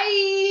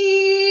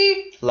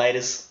 Bye!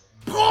 Laters.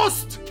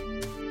 Prost!